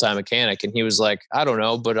being a full-time mechanic? And he was like, I don't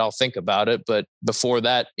know, but I'll think about it. But before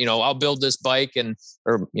that, I'll build this bike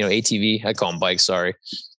or ATV. I call them bikes. Sorry.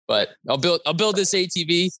 But I'll build this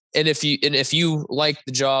ATV. And if you like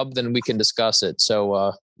the job, then we can discuss it.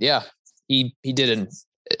 So, he did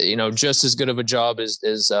just as good of a job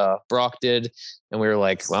as Brock did. And we were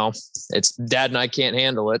like, well, it's Dad and I can't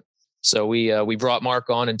handle it. So we brought Mark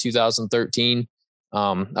on in 2013.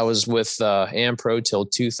 I was with AmPro till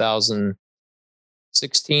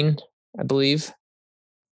 2016, I believe.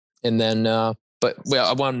 And then, I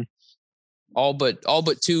won all but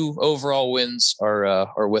 2 overall wins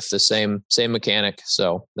are with the same mechanic.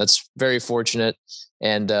 So that's very fortunate.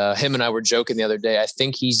 And him and I were joking the other day. I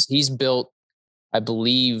think he's built, I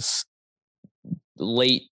believe,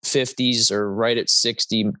 late 50s or right at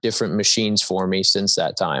 60 different machines for me since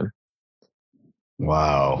that time.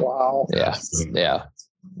 Wow. Yeah.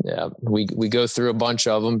 We go through a bunch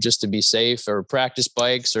of them just to be safe, or practice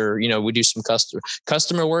bikes, or, we do some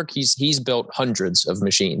customer work. He's built hundreds of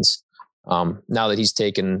machines. Now that he's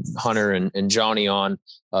taken Hunter and Johnny on,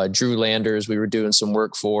 Drew Landers, we were doing some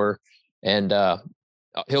work for, and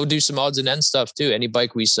he'll do some odds and ends stuff too. Any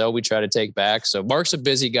bike we sell, we try to take back. So Mark's a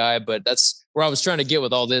busy guy, but that's where I was trying to get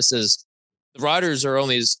with all this is the riders are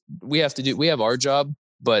we have our job,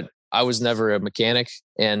 but I was never a mechanic,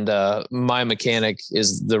 and my mechanic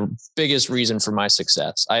is the biggest reason for my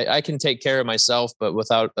success. I can take care of myself, but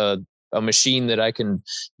without a machine that I can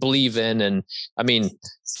believe in. And I mean,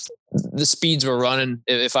 the speeds we're running,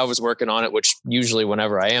 if I was working on it, which usually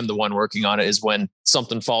whenever I am the one working on it is when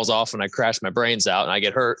something falls off and I crash my brains out and I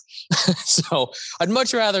get hurt. So I'd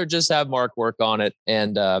much rather just have Mark work on it.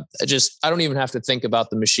 And I don't even have to think about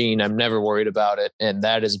the machine. I'm never worried about it. And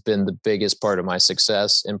that has been the biggest part of my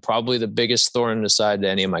success, and probably the biggest thorn in the side to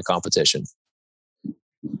any of my competition.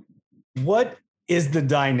 What is the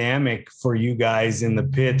dynamic for you guys in the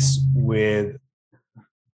pits with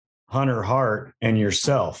Hunter Hart and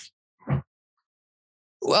yourself?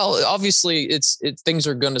 Well, obviously things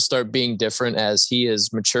are going to start being different as he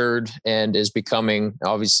has matured and is becoming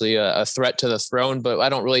obviously a threat to the throne, but I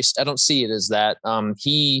don't see it as that.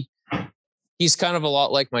 He's kind of a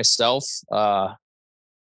lot like myself.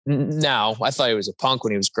 Now I thought he was a punk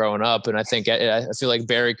when he was growing up. And I feel like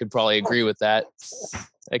Barry could probably agree with that.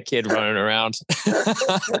 A kid running around.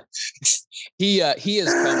 He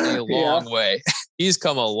has come a long way. He's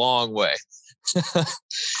come a long way.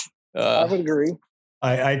 I would agree.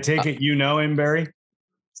 I take it you know him, Barry?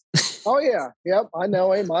 Oh, yeah. Yep, I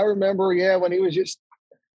know him. I remember, when he was just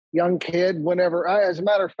a young kid, as a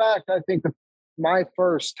matter of fact, I think my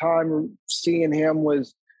first time seeing him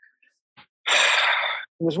was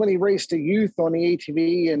when he raced a youth on the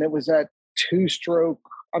ATV, and it was that 2-stroke.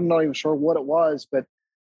 I'm not even sure what it was, but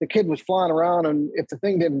the kid was flying around, and if the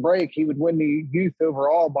thing didn't break, he would win the youth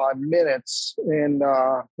overall by minutes. And,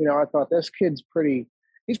 I thought this kid's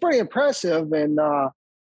he's pretty impressive. And,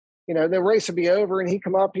 the race would be over and he'd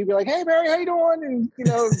come up, he'd be like, "Hey, Barry, how you doing?" And,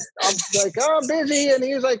 I'm like, "Oh, I'm busy." And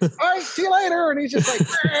he was like, "All right, see you later." And he's just like,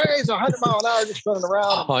 he's 100 mile an hour just running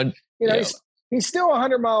around. He's still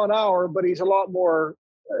 100 mile an hour, but he's a lot more,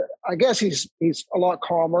 I guess he's a lot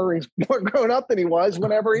calmer. He's more grown up than he was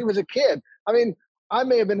whenever he was a kid. I mean, I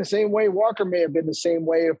may have been the same way. Walker may have been the same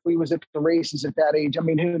way if we was at the races at that age. I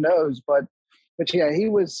mean, who knows? But yeah, he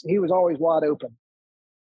was always wide open.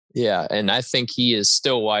 Yeah, and I think he is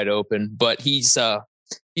still wide open, but he's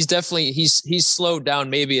definitely he's slowed down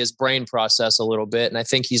maybe his brain process a little bit, and I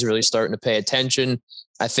think he's really starting to pay attention.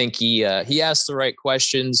 I think he asks the right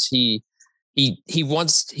questions. He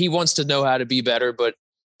wants to know how to be better, but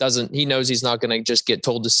he knows he's not going to just get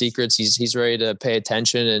told the secrets. He's ready to pay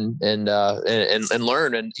attention and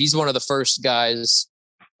learn. And he's one of the first guys,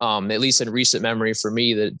 at least in recent memory for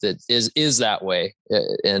me, that is that way.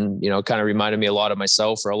 And, kind of reminded me a lot of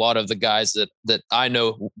myself, or a lot of the guys that I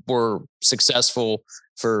know were successful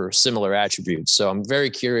for similar attributes. So I'm very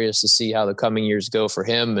curious to see how the coming years go for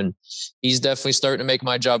him. And he's definitely starting to make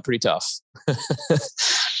my job pretty tough.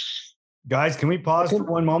 Guys, can we pause for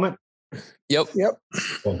one moment? Yep.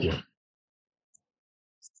 Thank you.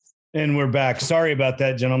 And we're back. Sorry about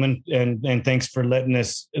that, gentlemen, and thanks for letting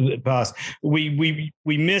us pause. We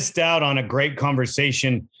missed out on a great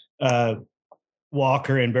conversation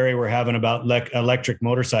Walker and Barry were having about electric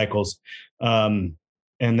motorcycles, and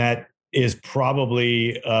that is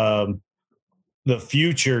probably the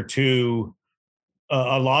future to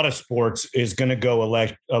a lot of sports is going to go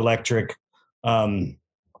electric. I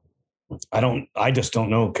just don't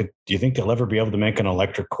know. Do you think they'll ever be able to make an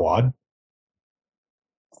electric quad?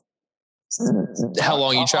 How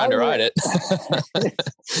long are you trying to ride it?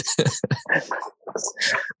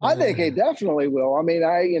 I think it definitely will. I mean,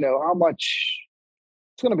 how much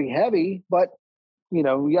it's going to be heavy, but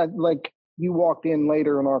like you walked in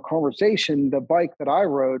later in our conversation, the bike that I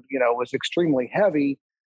rode, was extremely heavy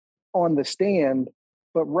on the stand,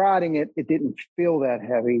 but riding it didn't feel that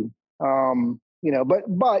heavy.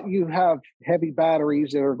 But you have heavy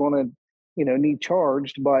batteries that are going to, need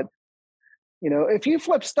charged. But, if you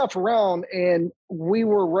flip stuff around, and we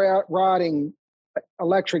were riding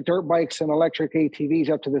electric dirt bikes and electric ATVs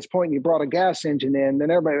up to this point, and you brought a gas engine in,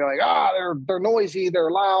 then everybody was like, they're noisy,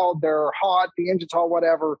 they're loud, they're hot, the engine's hot,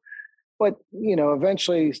 whatever. But,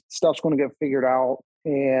 eventually stuff's going to get figured out.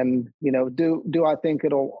 And, do I think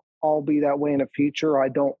it'll all be that way in the future? I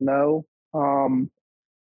don't know.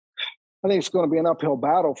 I think it's going to be an uphill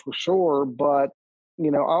battle for sure. But,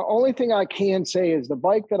 only thing I can say is the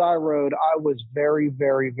bike that I rode, I was very,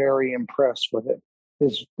 very, very impressed with it,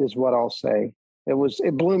 is what I'll say.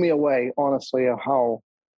 It blew me away, honestly, of how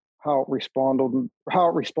it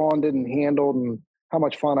responded and handled, and how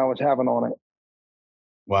much fun I was having on it.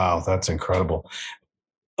 Wow, that's incredible.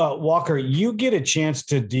 Walker, you get a chance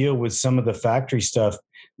to deal with some of the factory stuff.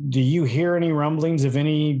 Do you hear any rumblings of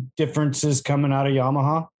any differences coming out of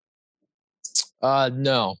Yamaha?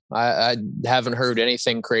 No, I haven't heard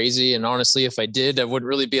anything crazy. And honestly, if I did, I wouldn't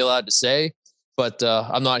really be allowed to say. But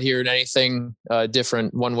I'm not hearing anything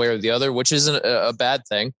different one way or the other, which isn't a bad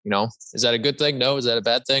thing. Is that a good thing? No. Is that a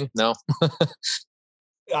bad thing? No.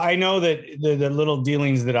 I know that the little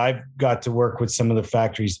dealings that I've got to work with some of the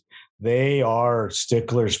factories, they are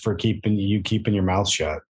sticklers for keeping your mouth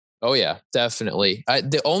shut. Oh yeah, definitely.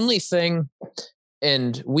 The only thing,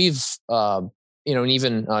 and we've, and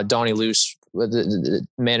even Donnie Luce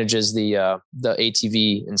manages the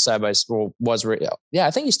ATV and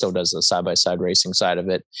I think he still does the side-by-side racing side of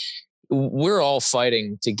it. We're all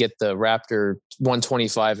fighting to get the Raptor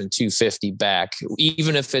 125 and 250 back,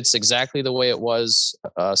 even if it's exactly the way it was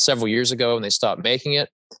several years ago when they stopped making it.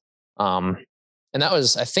 And that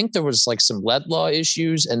was, I think there was like some lead law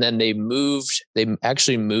issues, and then they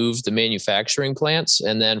actually moved the manufacturing plants.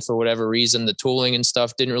 And then for whatever reason, the tooling and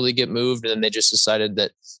stuff didn't really get moved. And then they just decided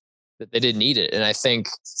that they didn't need it. And I think,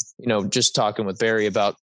 just talking with Barry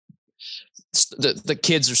about the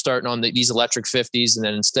kids are starting on these electric 50s. And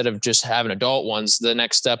then instead of just having adult ones, the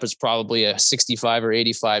next step is probably a 65 or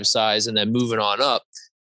 85 size, and then moving on up.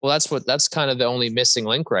 Well, that's kind of the only missing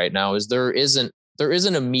link right now, is there isn't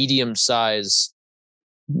a medium size,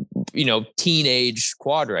 teenage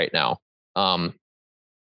quad right now. Other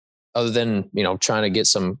than, trying to get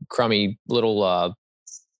some crummy little,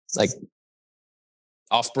 like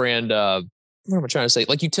off-brand, what am I trying to say?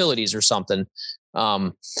 Like utilities or something.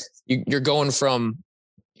 You're going from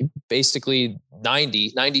basically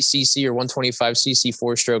 90 cc or 125 cc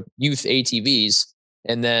 4-stroke youth ATVs.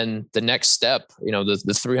 And then the next step, the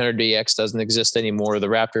 300DX doesn't exist anymore. The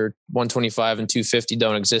Raptor 125 and 250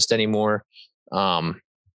 don't exist anymore.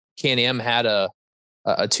 Can-Am had a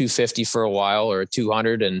 250 for a while, or a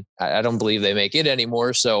 200, and I don't believe they make it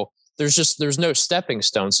anymore. So there's no stepping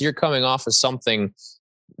stone. So you're coming off of something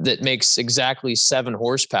that makes exactly 7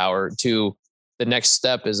 horsepower to the next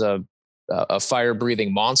step is a fire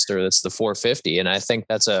breathing monster. That's the 450. And I think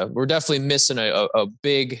we're definitely missing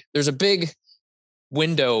there's a big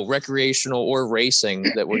window, recreational or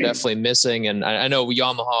racing, that we're definitely missing. And I know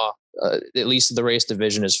Yamaha, at least the race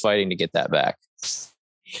division, is fighting to get that back.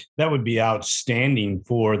 That would be outstanding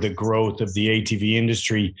for the growth of the ATV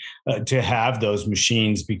industry to have those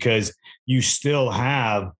machines, because you still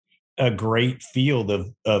have a great field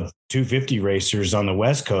of 250 racers on the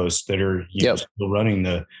West Coast that are still running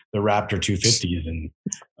the Raptor 250s, and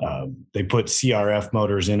they put CRF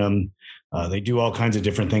motors in them. They do all kinds of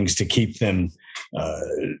different things to keep them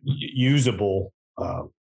usable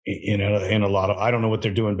in a lot of, I don't know what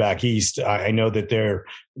they're doing back east. I know that they're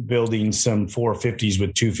building some 450s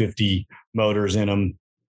with 250 motors in them.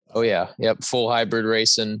 Oh yeah. Yep. Full hybrid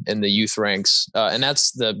racing in the youth ranks. And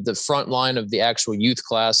that's the front line of the actual youth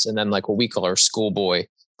class. And then like what we call our schoolboy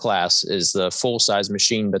class is the full size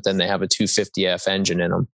machine, but then they have a 250F engine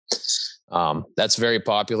in them. That's very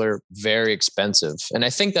popular, very expensive. And I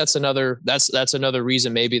think that's another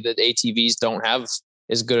reason maybe that ATVs don't have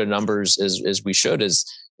as good of numbers as we should, is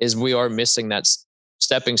we are missing that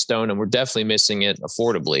stepping stone, and we're definitely missing it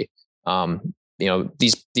affordably.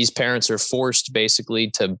 These parents are forced basically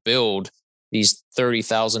to build these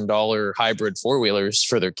 $30,000 hybrid 4-wheelers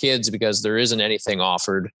for their kids because there isn't anything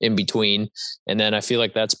offered in between. And then I feel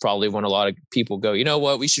like that's probably when a lot of people go, you know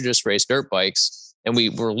what, we should just race dirt bikes. and we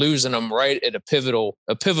were losing them right at a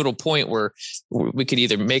pivotal point where we could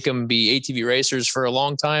either make them be ATV racers for a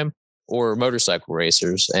long time or motorcycle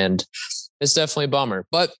racers. And it's definitely a bummer,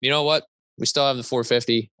 but you know what? We still have the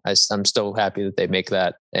 450. I'm still happy that they make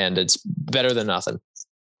that, and it's better than nothing.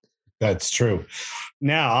 That's true.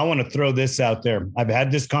 Now I want to throw this out there. I've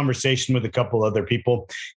had this conversation with a couple other people,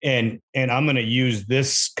 and I'm going to use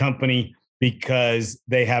this company because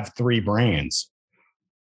they have 3 brands.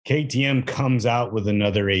 KTM comes out with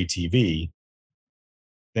another ATV.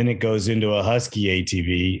 Then it goes into a Husky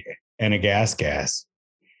ATV and a gas.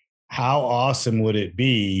 How awesome would it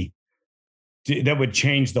be? That would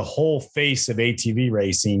change the whole face of ATV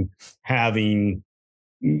racing, having,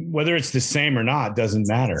 whether it's the same or not, doesn't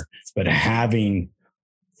matter, but having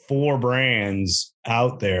 4 brands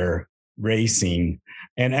out there racing.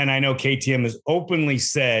 And I know KTM has openly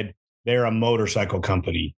said they're a motorcycle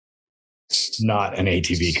company, not an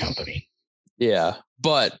ATV company. Yeah,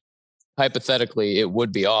 but hypothetically, it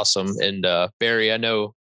would be awesome. And Barry, I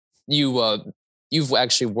know you've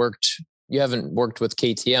actually worked. You haven't worked with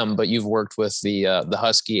KTM, but you've worked with the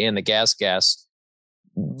Husky and the gas.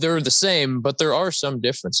 They're the same, but there are some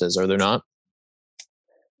differences, are there not?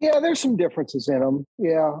 Yeah, there's some differences in them.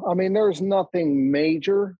 Yeah, I mean, there's nothing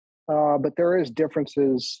major, but there is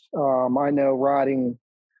differences. I know riding.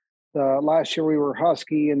 Last year we were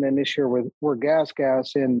Husky, and then this year we're gas.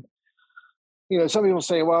 And some people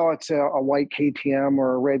say, well, it's a white KTM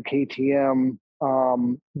or a red KTM,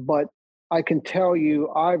 but I can tell you,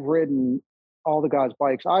 I've ridden all the guys'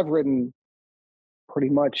 bikes. I've ridden pretty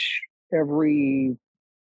much every.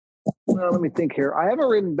 Well, let me think here. I haven't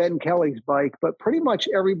ridden Ben Kelly's bike, but pretty much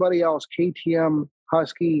everybody else, KTM,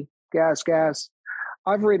 Husky, gas.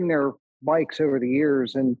 I've ridden their bikes over the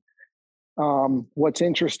years, and what's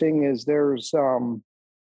interesting is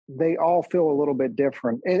they all feel a little bit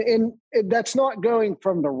different, and that's not going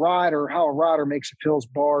from the rider, how a rider makes it feels,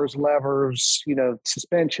 bars, levers,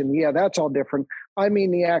 suspension. Yeah, that's all different. I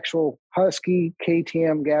mean, the actual Husky,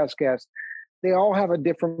 KTM, gas. They all have a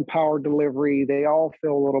different power delivery. They all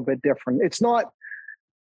feel a little bit different. It's not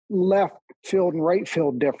left field and right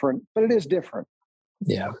field different, but it is different.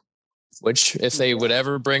 Yeah. Which, if they would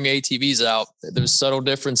ever bring ATVs out, there's subtle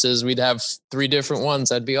differences. We'd have 3 different ones.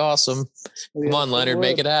 That'd be awesome. Come on, Leonard,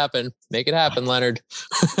 make it happen. Make it happen, Leonard.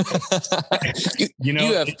 you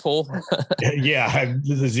have pull. Yeah,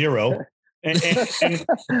 the 0. And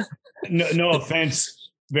no offense,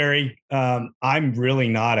 Barry. I'm really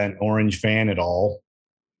not an Orange fan at all.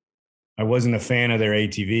 I wasn't a fan of their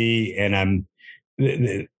ATV, and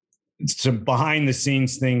some behind the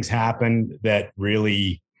scenes things happened that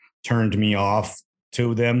really turned me off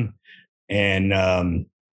to them. And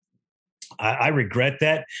I regret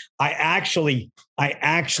that. I actually,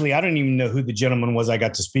 I don't even know who the gentleman was I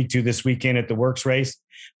got to speak to this weekend at the Works race,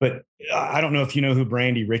 but I don't know if you know who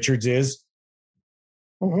Brandy Richards is.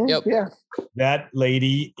 Mm-hmm. Yep. Yeah. That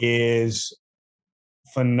lady is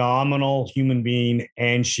phenomenal human being,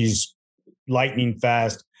 and she's lightning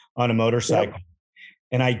fast on a motorcycle. Yep.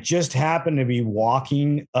 And I just happened to be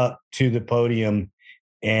walking up to the podium,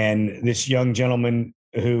 and this young gentleman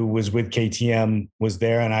who was with KTM was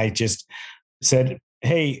there. And I just said,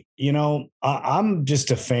 hey, I'm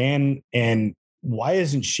just a fan, and why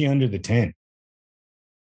isn't she under the tent?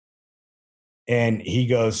 And he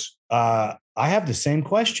goes, I have the same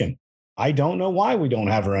question. I don't know why we don't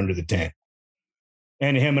have her under the tent.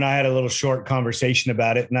 And him and I had a little short conversation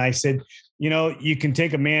about it. And I said, you can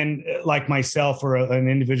take a man like myself, or an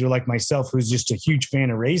individual like myself, who's just a huge fan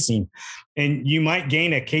of racing, and you might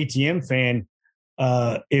gain a KTM fan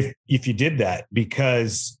if you did that,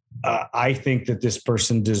 because I think that this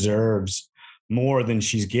person deserves more than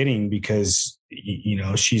she's getting, because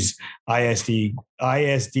she's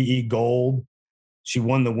ISDE gold. She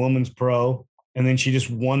won the Women's Pro, and then she just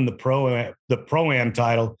won the Pro-Am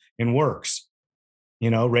title in Works,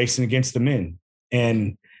 racing against the men.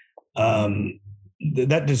 And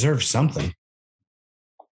that deserves something.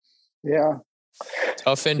 Yeah.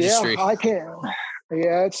 Tough industry. Yeah, I can't.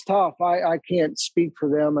 Yeah, it's tough. I can't speak for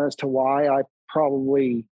them as to why. I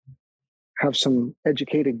probably have some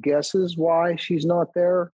educated guesses why she's not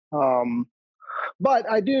there. But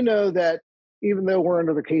I do know that even though we're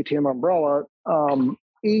under the KTM umbrella,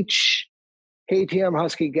 each KTM,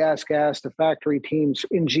 Husky, gas, the factory teams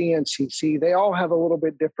in GNCC, they all have a little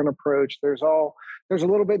bit different approach. There's a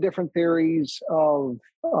little bit different theories of,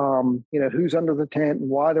 who's under the tent and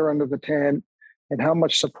why they're under the tent and how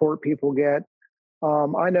much support people get.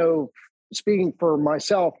 I know, speaking for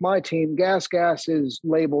myself, my team, gas is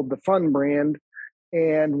labeled the fun brand,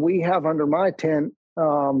 and we have under my tent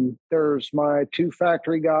There's my 2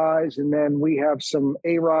 factory guys, and then we have some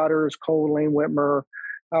A-Riders, Cole Lane Whitmer,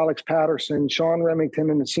 Alex Patterson, Sean Remington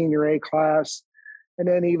in the senior A class. And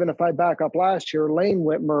then even if I back up last year, Lane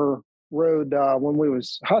Whitmer rode when we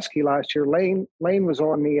was Husky last year. Lane was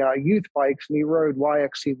on the youth bikes, and he rode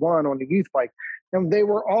YXC1 on the youth bike. And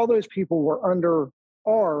all those people were under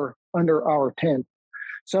our tent.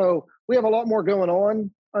 So we have a lot more going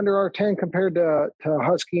on under our tent compared to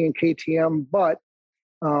Husky and KTM, but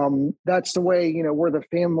that's the way, we're the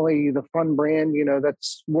family, the fun brand,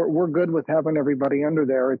 we're good with having everybody under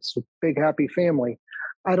there. It's a big, happy family.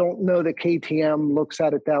 I don't know that KTM looks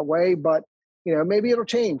at it that way, but maybe it'll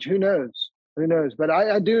change. Who knows? But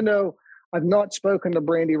I do know I've not spoken to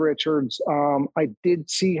Brandy Richards. I did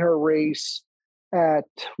see her race at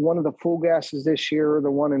one of the full gases this year,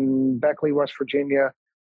 the one in Beckley, West Virginia.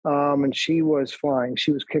 And she was flying.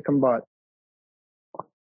 She was kicking butt.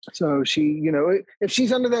 So she, if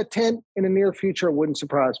she's under that tent in the near future, it wouldn't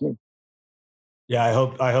surprise me. Yeah,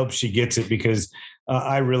 I hope she gets it, because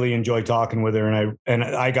I really enjoy talking with her, and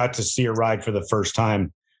I got to see her ride for the first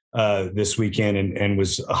time this weekend and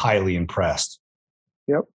was highly impressed.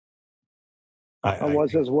 Yep, I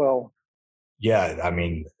was as well. Yeah, I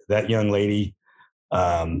mean, that young lady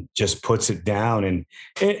just puts it down, and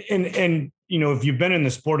if you've been in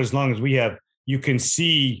the sport as long as we have, you can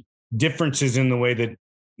see differences in the way that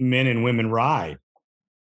men and women ride.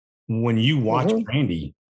 When you watch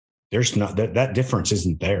Brandy, there's not that difference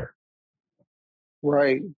isn't there.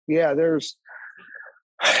 Right. Yeah.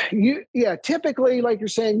 Typically, like you're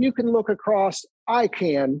saying, you can look across, we're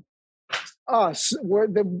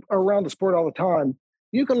around the sport all the time.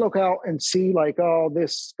 You can look out and see like, oh,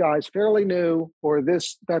 this guy's fairly new, or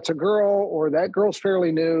that's a girl, or that girl's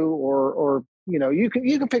fairly new, or you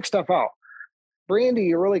can pick stuff out. Brandy,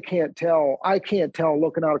 you really can't tell. I can't tell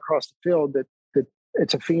looking out across the field that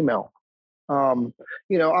it's a female.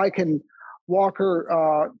 I can walk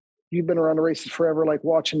her. You've been around the races forever, like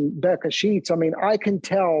watching Becca Sheets. I mean, I can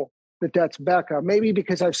tell that that's Becca, maybe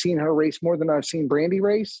because I've seen her race more than I've seen Brandy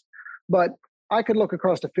race, but I could look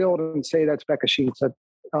across the field and say that's Becca Sheets.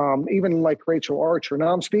 Even like Rachel Archer.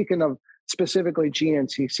 Now I'm speaking of specifically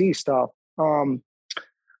GNCC stuff.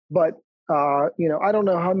 But I don't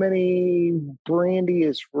know how many Brandy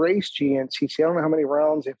has raced GNCC. I don't know how many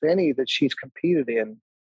rounds, if any, that she's competed in.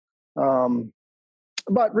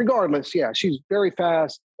 But regardless, yeah, she's very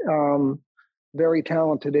fast, very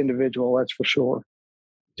talented individual. That's for sure.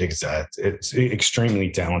 Exactly. It's extremely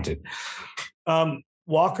talented.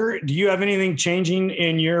 Walker, do you have anything changing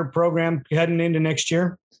in your program heading into next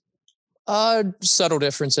year? Subtle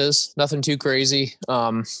differences, nothing too crazy.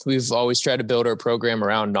 We've always tried to build our program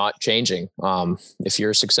around not changing. If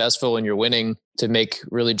you're successful and you're winning, to make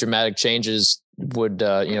really dramatic changes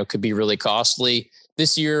could be really costly.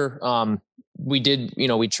 This year,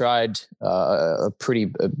 we tried a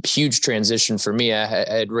huge transition for me. I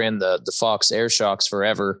had ran the Fox Air Shocks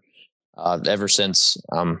forever, ever since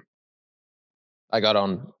I got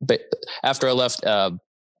on. After I left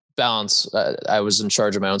Balance, I was in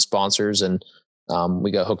charge of my own sponsors, and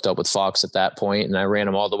we got hooked up with Fox at that point, and I ran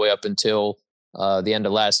them all the way up until the end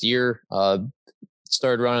of last year.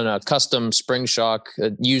 Started running a custom spring shock.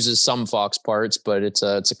 It uses some Fox parts, but it's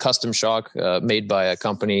a custom shock made by a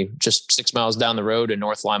company just 6 miles down the road in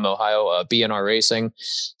North Lime, Ohio, BNR Racing.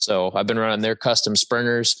 So I've been running their custom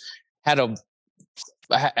springers. I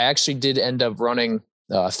actually did end up running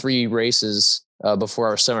 3 races before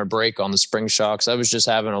our summer break on the spring shocks. I was just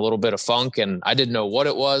having a little bit of funk, and I didn't know what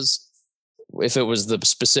it was. If it was the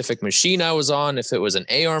specific machine I was on, if it was an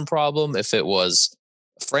A-arm problem, if it was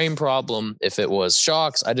a frame problem, if it was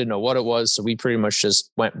shocks, I didn't know what it was. So we pretty much just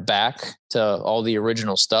went back to all the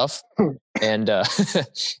original stuff, and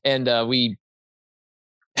we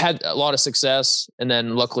had a lot of success. And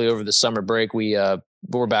then luckily over the summer break,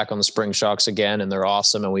 we're back on the spring shocks again, and they're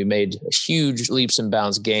awesome. And we made huge leaps and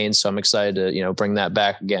bounds gains. So I'm excited to, bring that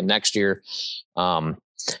back again next year. And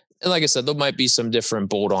like I said, there might be some different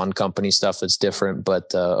bolt-on company stuff that's different,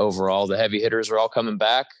 but overall the heavy hitters are all coming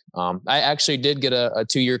back. I actually did get a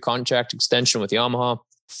 2-year contract extension with Yamaha,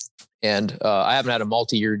 and I haven't had a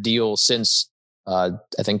multi-year deal since I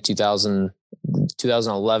think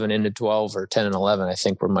 2011 into 12, or 10 and 11, I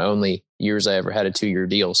think were my only years I ever had a 2-year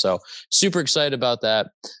deal. So super excited about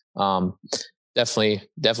that. Definitely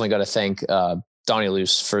got to thank Donnie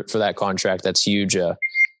Luce for that contract. That's huge.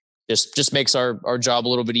 Just makes our job a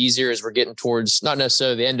little bit easier as we're getting towards not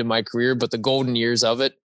necessarily the end of my career, but the golden years of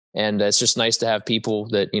it. And it's just nice to have people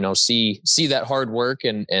that, see that hard work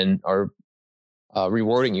and are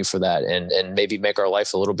rewarding you for that and maybe make our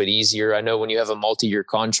life a little bit easier. I know when you have a multi-year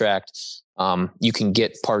contract, you can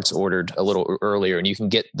get parts ordered a little earlier and you can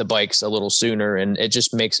get the bikes a little sooner, and it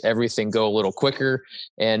just makes everything go a little quicker.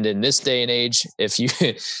 And in this day and age,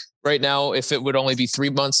 right now, if it would only be 3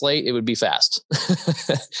 months late, it would be fast.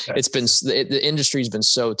 The industry's been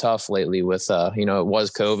so tough lately with, it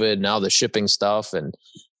was COVID, now the shipping stuff, and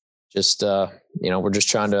just, we're just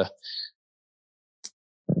trying to,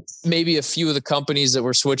 maybe a few of the companies that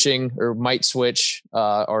we're switching or might switch,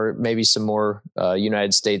 or maybe some more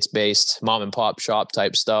United States based mom and pop shop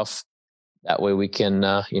type stuff. That way we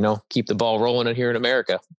can, keep the ball rolling here in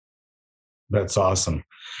America. That's awesome.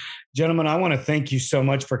 Gentlemen, I want to thank you so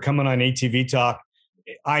much for coming on ATV Talk.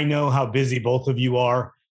 I know how busy both of you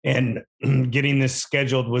are, and getting this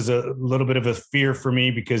scheduled was a little bit of a fear for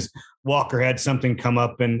me because Walker had something come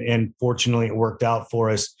up, and fortunately it worked out for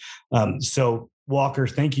us. So Walker,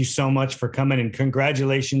 thank you so much for coming, and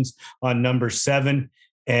congratulations on number 7.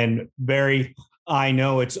 And Barry, I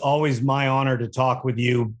know it's always my honor to talk with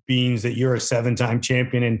you, being that you're a 7-time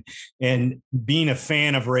champion, and being a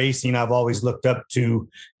fan of racing. I've always looked up to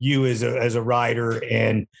you as a rider,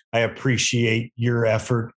 and I appreciate your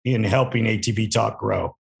effort in helping ATV Talk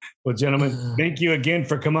grow. Well, gentlemen, thank you again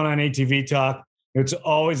for coming on ATV Talk. It's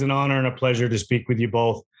always an honor and a pleasure to speak with you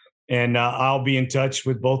both. And I'll be in touch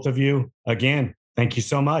with both of you again. Thank you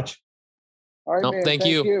so much. All right, man. Thank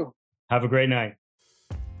you. Have a great night.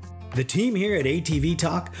 The team here at ATV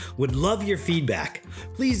Talk would love your feedback.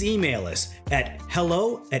 Please email us at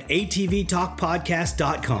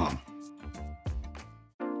hello@atvtalkpodcast.com.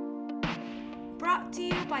 Brought to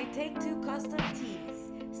you by Take-Two Custom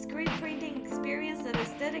Tees. Screen printing experience that is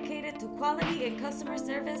dedicated to quality and customer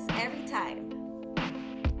service every time.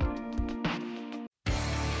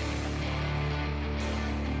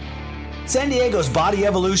 San Diego's Body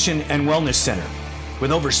Evolution and Wellness Center.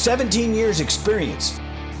 With over 17 years experience,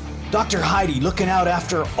 Dr. Heidi looking out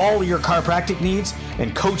after all your chiropractic needs,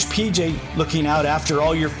 and Coach PJ looking out after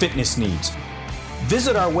all your fitness needs.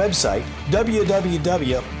 Visit our website,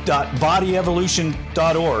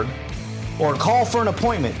 www.bodyevolution.org, or call for an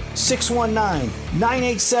appointment,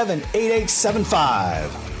 619-987-8875.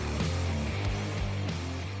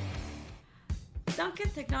 Duncan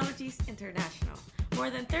Technologies International. More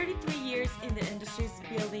than 33 years in the industry,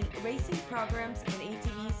 building racing programs and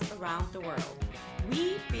ATVs around the world.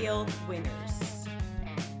 We build winners.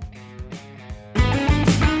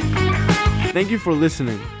 Thank you for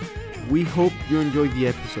listening. We hope you enjoyed the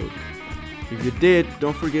episode. If you did,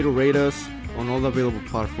 don't forget to rate us on all the available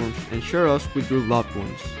platforms and share us with your loved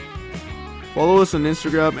ones. Follow us on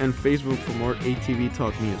Instagram and Facebook for more ATV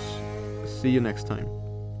Talk news. See you next time.